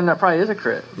 actually, then that probably is a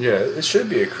crit. Yeah, it should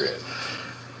be a crit.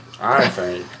 I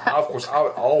think. Of course, I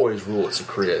would always rule it's a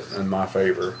crit in my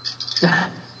favor.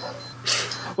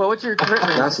 Well, what's your crit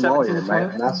range? Nice lawyer,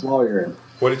 man. Nice lawyer.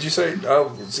 What did you say?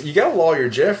 Oh, you got a lawyer,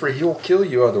 Jeffrey. He'll kill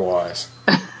you otherwise.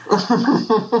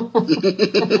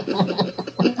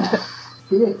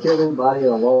 He ain't killed anybody in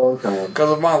a long time.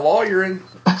 Because of my lawyering.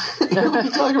 What are you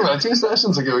talking about? 2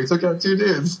 sessions ago, he took out 2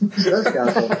 dudes. Those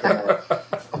guys don't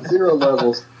count. 0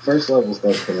 levels. First levels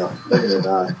don't count. They're gonna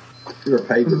die. You were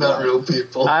paid to Not die. real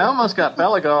people. I almost got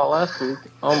Belagol last week.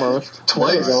 Almost.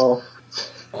 Twice. Belagol.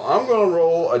 Well, I'm going to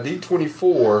roll a d24,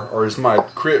 or is my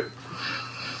crit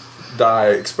die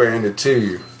expanded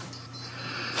too?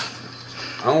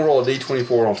 I'm going to roll a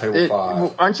d24 on table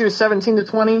 5. Aren't you a 17 to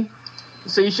 20?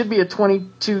 So you should be a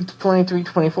 22, 23,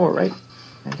 24, right?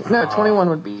 No, 21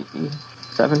 would be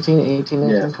 17, 18, 19,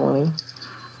 Yeah. 20.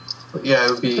 Yeah,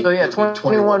 it would be. So yeah, it would be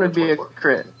 21 would be a 24.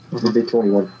 crit. It would be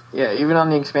 21. Yeah, even on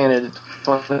the expanded,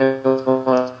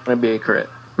 21 would be a crit.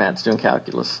 Matt's doing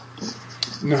calculus.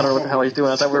 I don't know what the hell he's doing.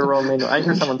 I thought we were rolling manual. I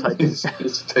hear someone typing.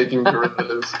 He's taking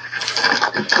derivatives.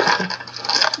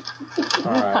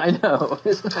 All right. I know.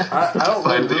 I don't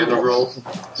Find the know. integral.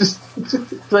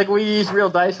 It's like we use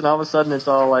real dice, and all of a sudden it's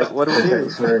all like, what do we do?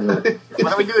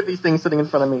 What do we do with these things sitting in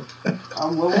front of me?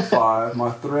 I'm level 5.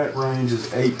 My threat range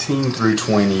is 18 through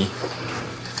 20.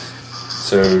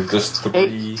 So just 3.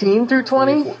 18 through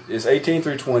 20? It's 18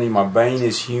 through 20. My Bane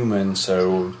is human,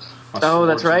 so. My Oh,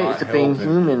 that's sword's right. not It's a being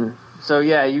helping. human. So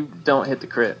yeah, you don't hit the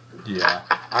crit. Yeah.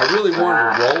 I really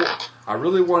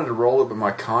wanted to roll it, but my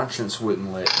conscience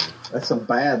wouldn't let me. That's some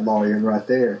bad lawyering right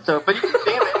there. So, but you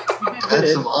damn it, you did hit That's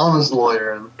it. some honest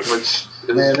lawyering, which is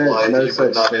Man, there's why no you such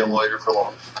would not be a thing. lawyer for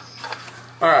long.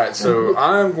 Alright, so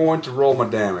I'm going to roll my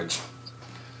damage,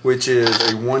 which is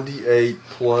a 1d8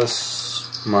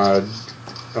 plus my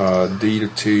D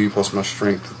of 2 plus my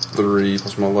strength of 3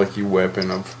 plus my lucky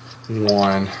weapon of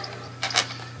 1.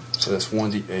 So that's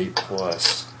 1d8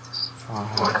 plus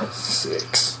 5,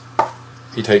 6.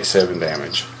 He takes 7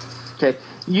 damage. Okay,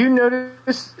 you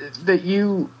notice that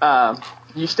you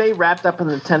stay wrapped up in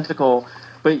the tentacle,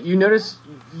 but you notice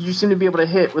you seem to be able to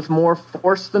hit with more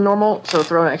force than normal. So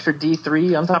throw an extra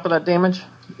D3 on top of that damage.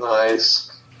 Nice.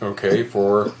 Okay,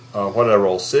 for what did I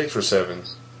roll? 6 or 7?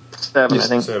 7, I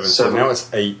think. 7. So now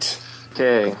it's 8.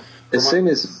 Okay. As soon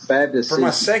as Baptist For my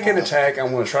sees second attack,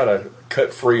 I'm going to try to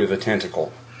cut free of the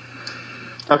tentacle.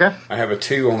 Okay. I have a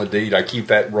 2 on the deed. I keep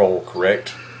that roll,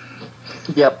 correct?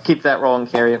 Yep. Keep that roll and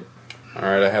carry it. All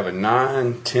right, I have a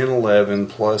 9, 10, 11,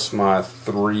 plus my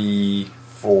 3,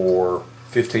 4,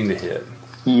 15 to hit.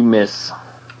 You miss.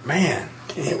 Man,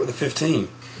 can't hit with a 15.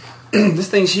 This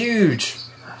thing's huge.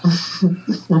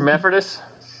 Mephrodis?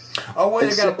 Oh, wait,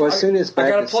 As soon as I got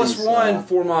a Baptist plus sees, 1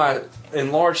 for my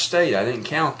enlarged state. I didn't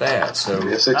count that, so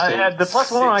Yeah, 16. The plus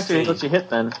 1 actually 16. lets you hit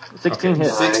then. 16 okay,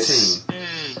 hits. 16.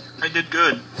 Hey, I did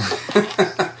good.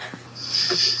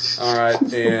 All right,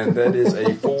 and that is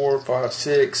a 4, 5,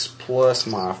 6 plus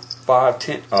my 5,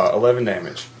 10, 11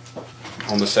 damage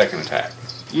on the second attack.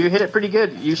 You hit it pretty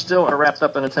good. You still are wrapped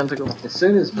up in a tentacle. As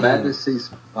soon as Baptist sees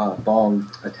Bong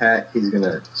attack, he's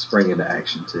gonna spring into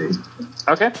action too.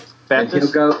 Okay. And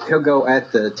Baptist. he'll go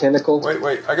at the tentacle.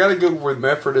 Wait, I gotta go with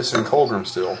Mephrodis and Colgrim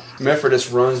still.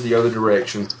 Mephrodis runs the other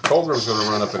direction. Colgrim's gonna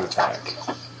run up and attack.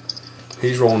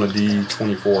 He's rolling a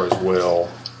D24 as well.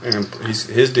 And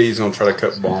his D is gonna try to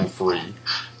cut Bong free.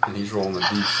 And he's rolling a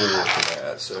D4 for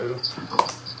that, so.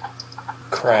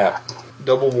 Crap.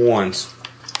 Double 1s.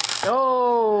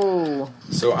 Oh!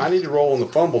 So I need to roll on the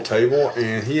fumble table,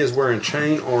 and he is wearing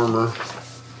chain armor.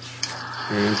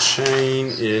 And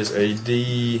chain is a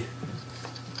D12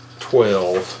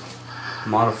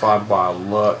 modified by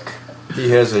luck.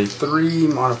 He has a 3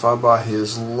 modified by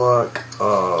his luck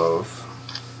of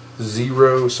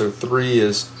 0. So 3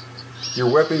 is your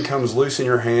weapon comes loose in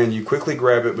your hand. You quickly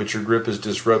grab it, but your grip is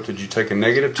disrupted. You take a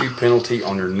 -2 penalty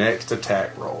on your next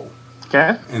attack roll.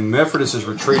 Okay. And Mephrodis is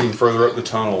retreating further up the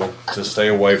tunnel to stay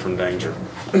away from danger.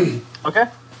 Okay.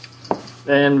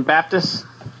 And Baptist.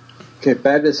 Okay,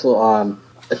 Baptist will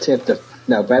attempt to.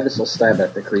 No, Baptist will stab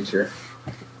at the creature,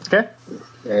 Okay.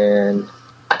 and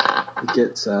he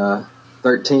gets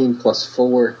 13 plus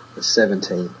 4 is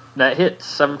 17. That hits.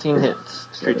 17 hits.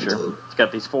 This creature. 17. It's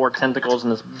got these 4 tentacles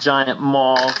and this giant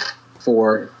maw.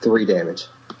 For 3 damage.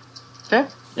 Okay.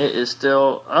 It is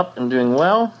still up and doing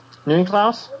well.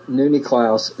 Klaus. Noonie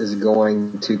Klaus is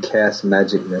going to cast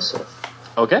Magic Missile.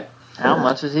 Okay. How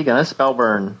much is he going to spell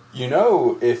burn? You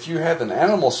know, if you had an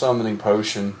animal summoning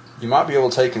potion, you might be able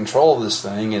to take control of this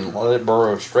thing and let it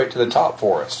burrow straight to the top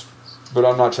for us. But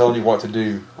I'm not telling you what to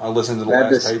do. I listened to the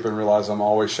last tape and realized I'm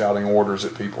always shouting orders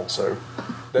at people. So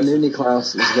Noonie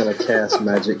Klaus is going to cast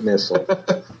Magic Missile.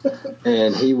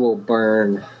 And he will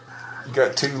burn. You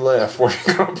got 2 left. What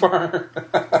are you going to burn?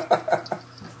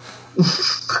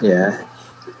 Yeah.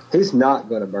 He's not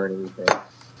going to burn anything.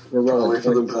 We're rolling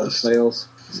 20 on spells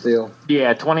still.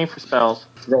 Yeah, 20 for spells.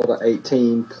 Rolled a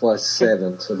 18 plus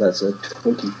 7, so that's a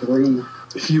 23.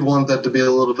 If you want that to be a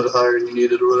little bit higher and you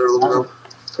need it or whatever, let me know.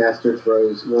 Caster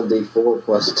throws 1d4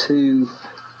 plus 2,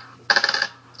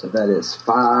 so that is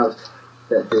 5.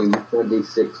 That being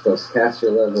 1d6 plus caster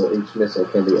level. Each missile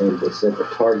can be aimed at a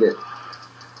separate target.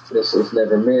 Missiles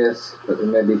never miss, but they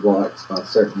may be blocked by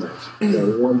certain match.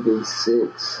 So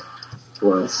 1d6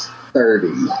 plus 30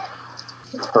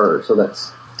 per, so that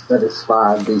is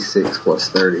 5d6 plus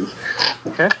 30.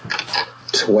 Okay.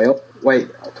 12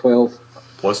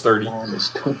 plus 30 is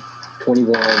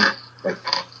 21. Wait.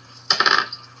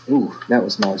 Ooh, that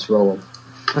was nice rolling.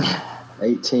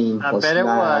 18 plus 9.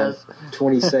 Was.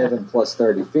 27 plus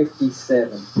 30.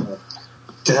 57.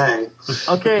 Dang.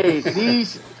 Okay,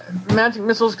 these magic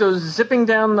missiles go zipping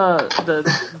down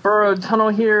the burrowed tunnel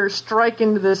here, strike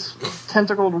into this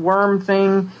tentacled worm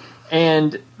thing,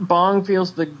 and Bong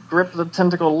feels the grip of the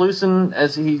tentacle loosen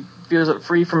as he feels it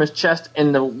free from his chest,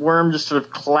 and the worm just sort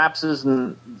of collapses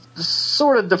and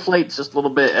sort of deflates just a little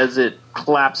bit as it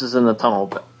collapses in the tunnel.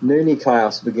 Noonie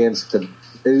Klaus begins to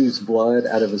ooze blood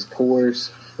out of his pores,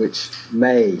 which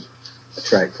may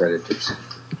attract predators.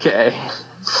 Okay.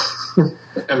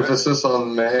 Emphasis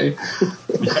on may.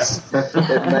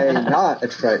 It may not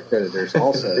attract predators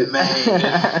also. It may.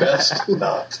 Best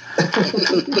not.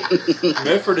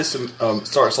 Mephrodis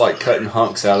starts like cutting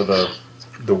hunks out of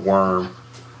the worm.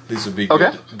 These would be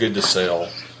good to sell.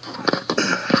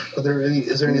 Is there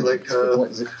any like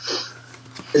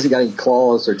has he got any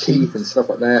claws or teeth and stuff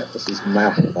like that? What's his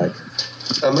mouth like?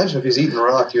 I imagine if he's eating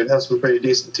rock, you'd have some pretty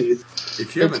decent teeth.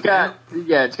 It's got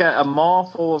a maw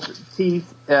full of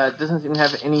teeth. It doesn't even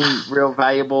have any real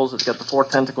valuables. It's got the 4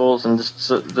 tentacles and just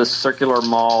the circular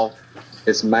maw.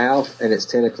 Its mouth and its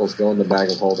tentacles go in the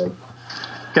bag of holding.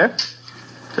 Okay.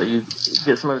 So you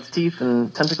get some of its teeth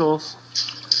and tentacles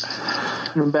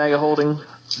in the bag of holding.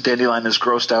 Dandelion is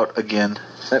grossed out again.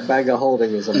 That bag of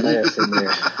holding is a mess in there.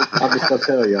 I'm just gonna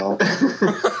tell y'all.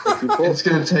 It's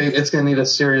gonna need a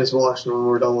serious washing when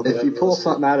we're done with it. If you pull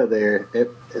something out of there,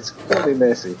 it's gonna be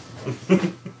messy.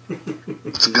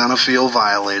 It's gonna feel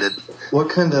violated. What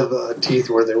kind of teeth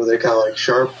were they? Were they kind of like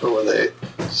sharp, or were they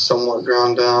somewhat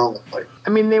ground down? Like, I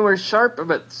mean, they were sharp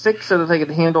but thick so that they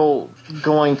could handle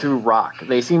going through rock.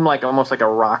 They seemed like almost like a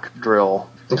rock drill.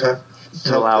 Okay.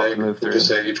 To allow it to move through. Would you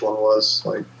say each one was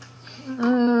like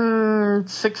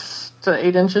 6 to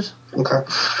 8 inches? Okay,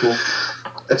 cool.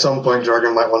 At some point,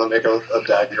 Jargon might want to make a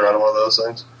dagger out of one of those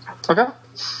things. Okay.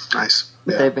 Nice.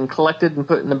 Yeah. They've been collected and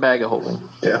put in the bag of holding.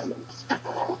 Yeah.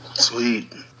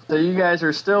 Sweet. So you guys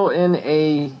are still in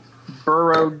a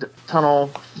burrowed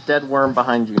tunnel, dead worm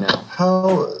behind you now.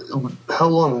 How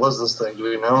long was this thing? Do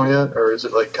we know yet, or is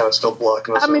it like kind of still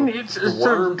blocking us? I mean, it's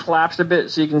sort of collapsed a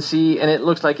bit, so you can see, and it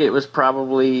looks like it was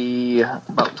probably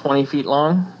about 20 feet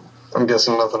long. I'm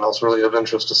guessing nothing else really of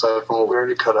interest aside from what we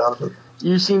already cut out of it.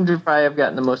 You seem to probably have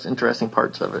gotten the most interesting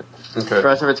parts of it. Okay. The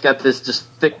rest of it's got this just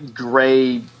thick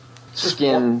gray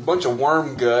skin. Just a bunch of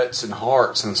worm guts and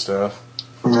hearts and stuff.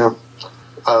 Yeah.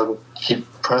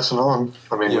 Keep pressing on.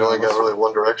 I mean, we only got really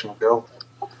one direction to go.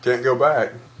 Can't go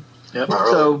back. Yep.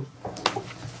 So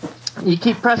you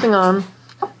keep pressing on.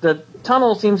 The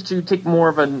tunnel seems to take more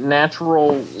of a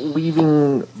natural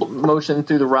weaving motion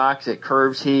through the rocks. It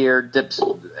curves here, dips,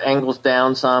 angles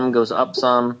down some, goes up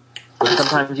some.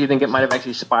 Sometimes you think it might have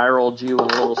actually spiraled you in a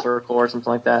little circle or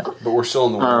something like that. But we're still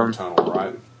in the worm tunnel,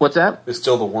 right? What's that? It's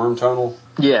still the worm tunnel?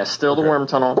 Yeah, still the worm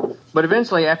tunnel. But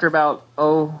eventually, after about,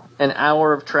 an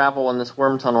hour of travel in this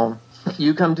worm tunnel,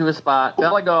 you come to a spot.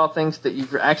 Belagal thinks that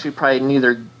you've actually probably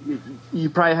you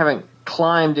probably haven't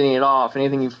climbed any at all. If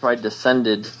anything, you've probably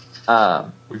descended.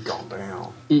 We've gone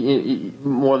down.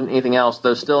 More than anything else,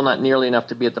 though still not nearly enough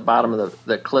to be at the bottom of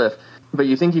the cliff. But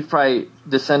you think you've probably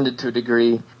descended to a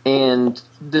degree. And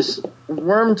this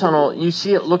worm tunnel, you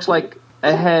see it looks like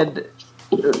ahead.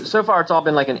 So far, it's all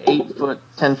been like an 8-foot,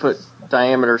 10-foot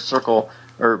diameter circle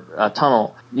or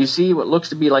tunnel. You see what looks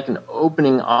to be like an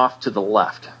opening off to the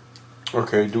left.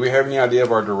 Okay, do we have any idea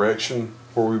of our direction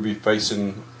where we'd be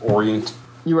facing orient?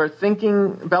 You are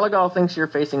thinking, Belagal thinks you're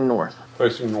facing north.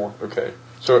 Facing north, okay.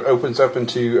 So it opens up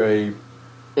into a...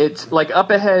 It's like up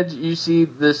ahead, you see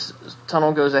this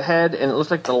tunnel goes ahead, and it looks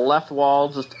like the left wall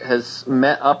just has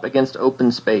met up against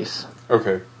open space.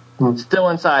 Okay. Still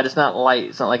inside, it's not light,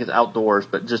 it's not like it's outdoors,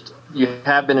 but just you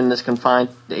have been in this confined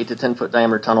 8 to 10 foot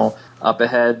diameter tunnel. Up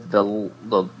ahead, the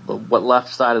what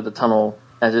left side of the tunnel,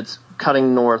 as it's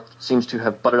cutting north, seems to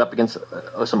have butted up against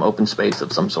some open space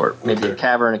of some sort. Maybe a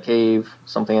cavern, a cave,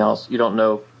 something else. You don't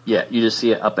know yet. You just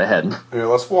see it up ahead. Yeah,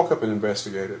 let's walk up and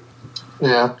investigate it.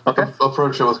 Yeah. Okay.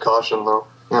 Approach it with caution, though.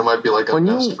 That might be like a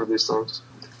nest for these things.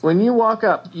 When you walk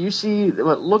up, you see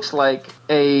what looks like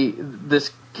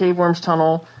this cave worm's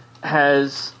tunnel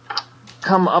has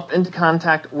come up into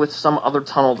contact with some other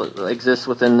tunnel that exists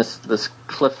within this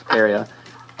cliff area.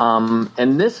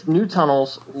 And this new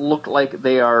tunnels look like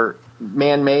they are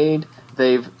man-made.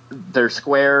 They're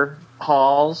square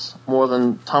halls more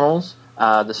than tunnels.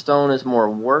 The stone is more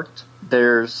worked.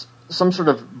 There's some sort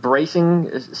of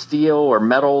bracing steel or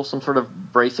metal, some sort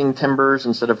of bracing timbers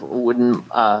instead of wooden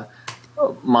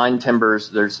mine timbers.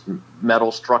 There's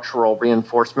metal structural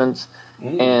reinforcements.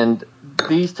 And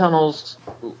these tunnels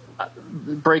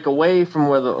break away from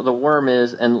where the worm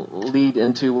is and lead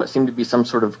into what seemed to be some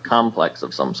sort of complex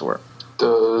of some sort.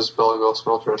 Does Belial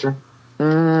smell treasure?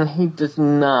 He does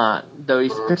not, though he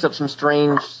picks up some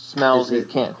strange smells he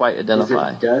can't quite identify.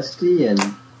 Is it dusty and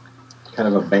kind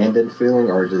of abandoned feeling,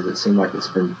 or does it seem like it's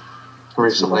been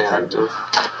recently active?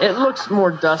 It looks more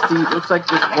dusty. It looks like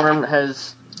this worm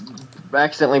has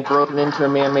accidentally broken into a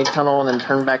man-made tunnel and then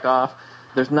turned back off.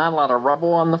 There's not a lot of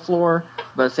rubble on the floor,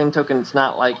 but at the same token, it's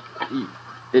not like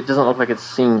it doesn't look like it's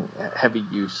seen heavy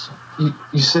use.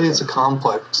 You say it's a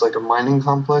complex, like a mining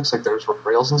complex, like there's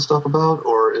rails and stuff about,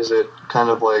 or is it kind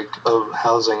of like a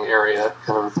housing area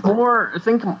kind of thing? More, I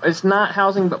think it's not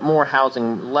housing, but more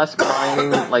housing, less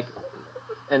mining,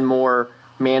 and more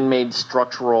man-made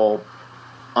structural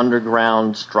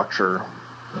underground structure.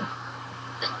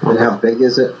 And how big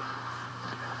is it?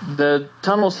 The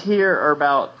tunnels here are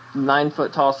about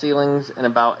 9-foot tall ceilings and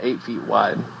about 8 feet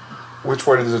wide. Which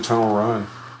way does the tunnel run?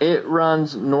 It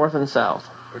runs north and south.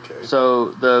 Okay.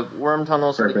 So the worm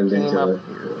tunnels sort of came up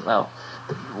here. Well,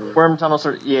 worm tunnels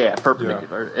are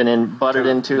perpendicular, and then butted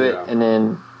into it, and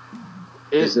then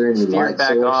it steered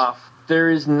back off. There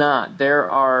is not. There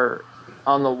are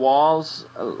on the walls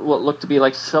what look to be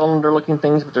like cylinder-looking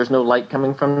things, but there's no light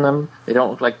coming from them. They don't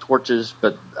look like torches,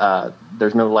 but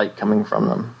there's no light coming from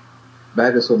them.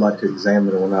 Baptist would like to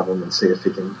examine one of them and see if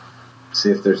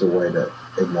if there's a way to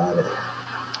ignite it.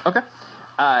 Okay.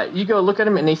 You go look at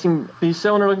them, and they seem these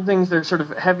cylinder-looking things. They're sort of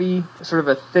heavy, sort of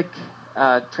a thick,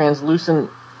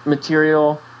 translucent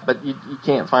material, but you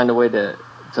can't find a way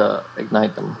to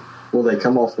ignite them. Will they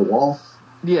come off the wall?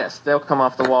 Yes, they'll come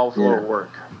off the wall with a little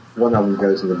work. One of them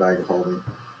goes in the bag of holding.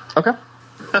 Okay.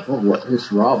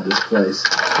 Just robbed this place.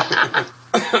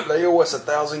 They owe us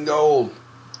 1,000 gold.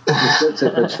 He looks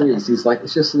at Patrice. He's like,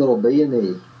 it's just a little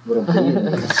B&E.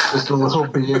 Just a little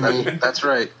B&E. That's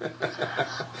right.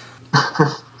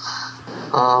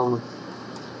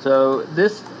 So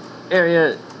this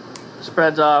area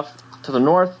spreads off to the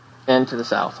north and to the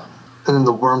south. And then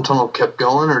the worm tunnel kept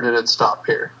going, or did it stop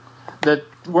here? The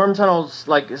worm tunnel's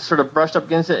sort of brushed up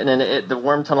against it, and then the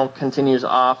worm tunnel continues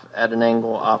off at an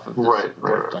angle off of this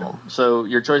tunnel. So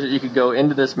your choice is you could go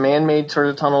into this man-made sort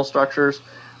of tunnel structures,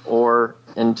 or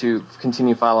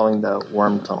continue following the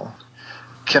worm tunnel.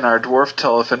 Can our dwarf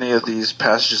tell if any of these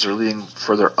passages are leading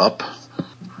further up?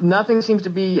 Nothing seems to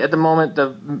be at the moment.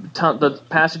 The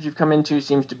passage you've come into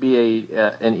seems to be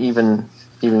an even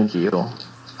keel.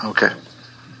 Okay.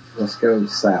 Let's go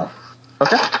south.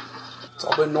 Okay. It's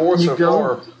all been north so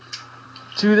far.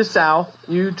 To the south,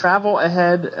 you travel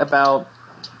ahead about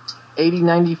 80,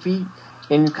 90 feet,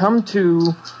 and you come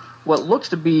to what looks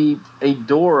to be a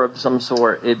door of some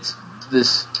sort. It's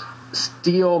this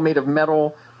steel made of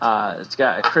metal. It's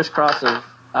got a crisscross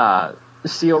of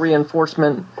steel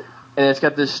reinforcement, and it's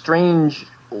got this strange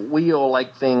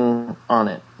wheel-like thing on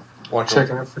it. Like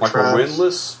a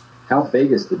windlass? How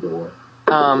big is the door?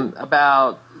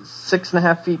 About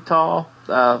 6.5 feet tall,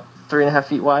 3.5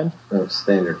 feet wide. Oh,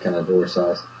 standard kind of door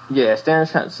size. Yeah, standard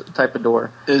kind of type of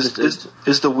door. Is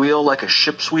the wheel like a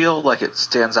ship's wheel, like it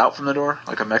stands out from the door,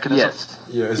 like a mechanism? Yes.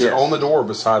 Yeah. Is it on the door or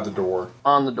beside the door?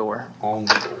 On the door. On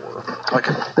the door.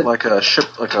 Like a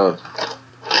ship, like a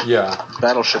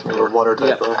battleship door, water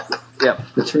type. Yep.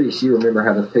 Patrice, you remember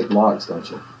how to pick locks, don't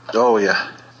you? Oh yeah.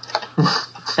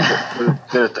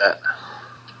 Good at that.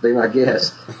 Be my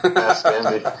guest. Ask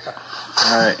Andy.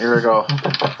 All right, here we go.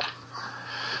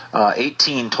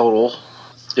 18 total.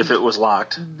 If it was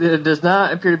locked. There does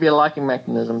not appear to be a locking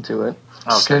mechanism to it.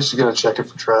 Okay, she's going to check it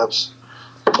for traps.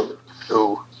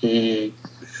 Oh, he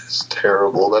is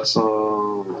terrible. That's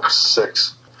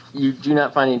 6. You do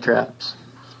not find any traps.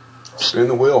 Spin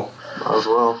the wheel. Might as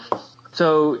well.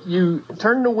 So you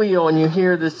turn the wheel and you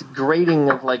hear this grating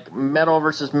of metal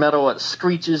versus metal. It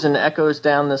screeches and echoes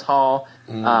down this hall.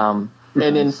 And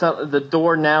then the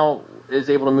door now is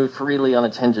able to move freely on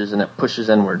its hinges, and it pushes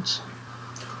inwards.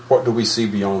 What do we see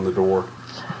beyond the door?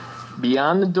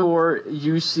 Beyond the door,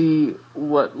 you see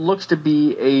what looks to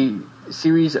be a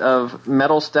series of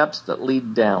metal steps that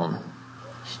lead down.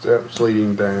 Steps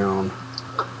leading down.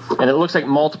 And it looks like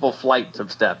multiple flights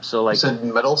of steps. So like You said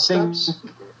metal steps?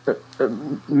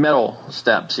 metal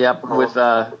steps, yep, with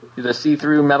the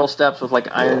see-through metal steps with like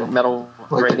iron metal Like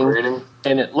the grating. grating?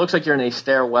 And it looks like you're in a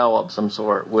stairwell of some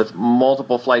sort with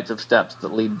multiple flights of steps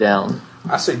that lead down.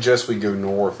 I suggest we go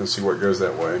north and see what goes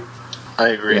that way. I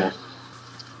agree. Yeah.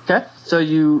 Okay, so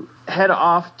you head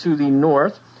off to the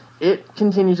north. It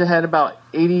continues ahead about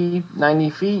 80, 90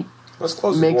 feet. Let's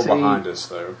close the Makes door a- behind us,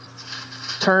 though.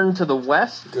 Turn to the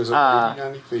west. It goes up 80,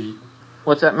 90 feet.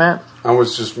 What's that, Matt? I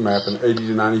was just mapping 80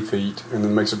 to 90 feet, and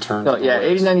then makes a turn. So, to the yeah, west.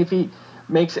 80, 90 feet.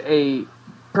 Makes a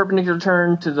perpendicular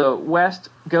turn to the west.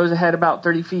 Goes ahead about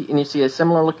 30 feet, and you see a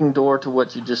similar-looking door to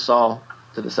what you just saw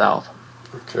to the south.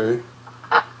 Okay.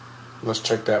 Let's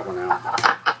check that one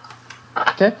out.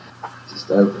 Okay. Just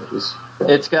open it. Just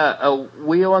It's got a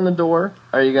wheel on the door.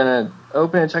 Are you going to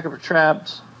open and check it for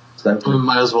traps? open We it.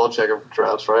 might as well check it for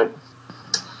traps, right?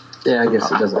 Yeah, I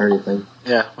guess it doesn't hurt anything.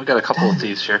 Yeah, we got a couple of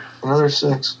thieves here. Another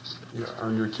 6. Yeah,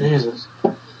 earn your key. Jesus.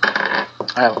 I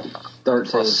have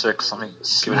 13. plus 6. Let me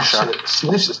give it a shot.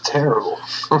 Snitch is terrible.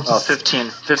 Oh,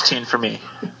 15 for me.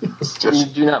 You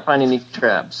do not find any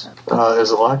traps.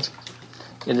 Is it locked?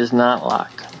 It is not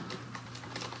locked.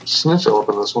 Snitch will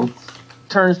open this one.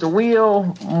 Turns the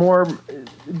wheel, more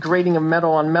grating of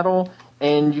metal on metal,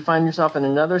 and you find yourself in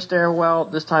another stairwell,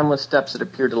 this time with steps that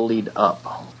appear to lead up.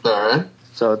 Alright.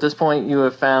 So at this point, you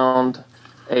have found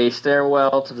a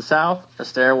stairwell to the south, a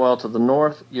stairwell to the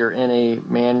north. You're in a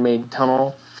man-made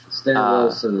tunnel.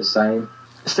 Stairwells are the same.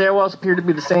 Stairwells appear to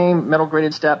be the same, metal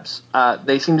grated steps.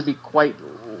 They seem to be quite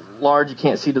large. You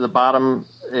can't see to the bottom.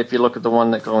 If you look at the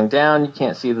one that's going down, you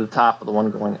can't see to the top of the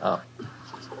one going up.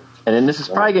 And then this is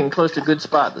probably getting close to a good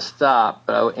spot to stop,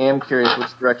 but I am curious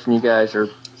which direction you guys are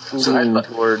leaning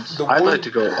towards. I'd like to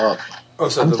go up. Oh,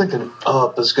 so I'm thinking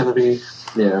up is going to be...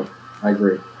 Yeah, I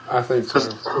agree. I think so.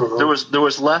 There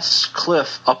was less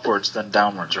cliff upwards than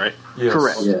downwards, right? Yes.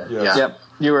 Correct. Yeah. Yes. Yep.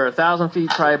 You were 1,000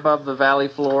 feet probably above the valley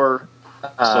floor.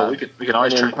 So we can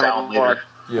always and then turn it down probably more later.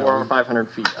 like Yeah, 400 or we- 500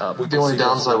 feet up. We The can only see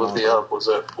what's downside going with on. the up was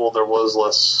that, well, there was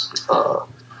less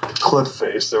cliff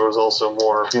face. There was also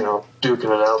more, duking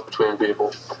it out between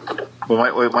people. We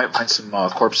might find some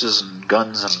corpses and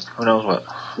guns and who knows what.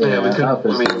 Yeah, we could- up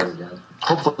is I mean- the way to go.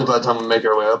 Hopefully by the time we make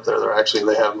our way up there,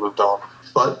 they have moved on.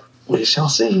 But we shall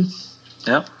see.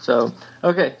 Yeah. So,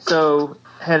 okay, so Did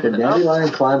headed up. Dandelion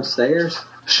climb stairs?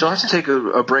 She'll have to take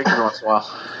a break every once in a while.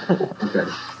 Okay.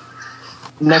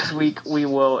 Next week, we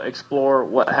will explore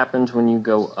what happens when you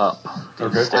go up. these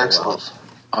Okay. stairwells. Excellent.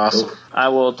 Awesome. I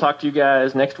will talk to you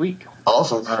guys next week.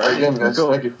 Awesome. All right. Again, guys. Cool.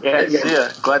 Thank you. Yeah, see ya.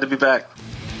 Glad to be back.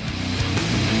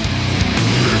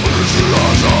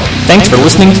 Thanks for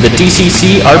listening to the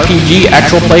DCC RPG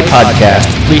Actual Play Podcast.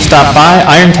 Please stop by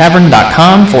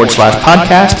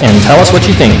irontavern.com/podcast and tell us what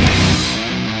you think.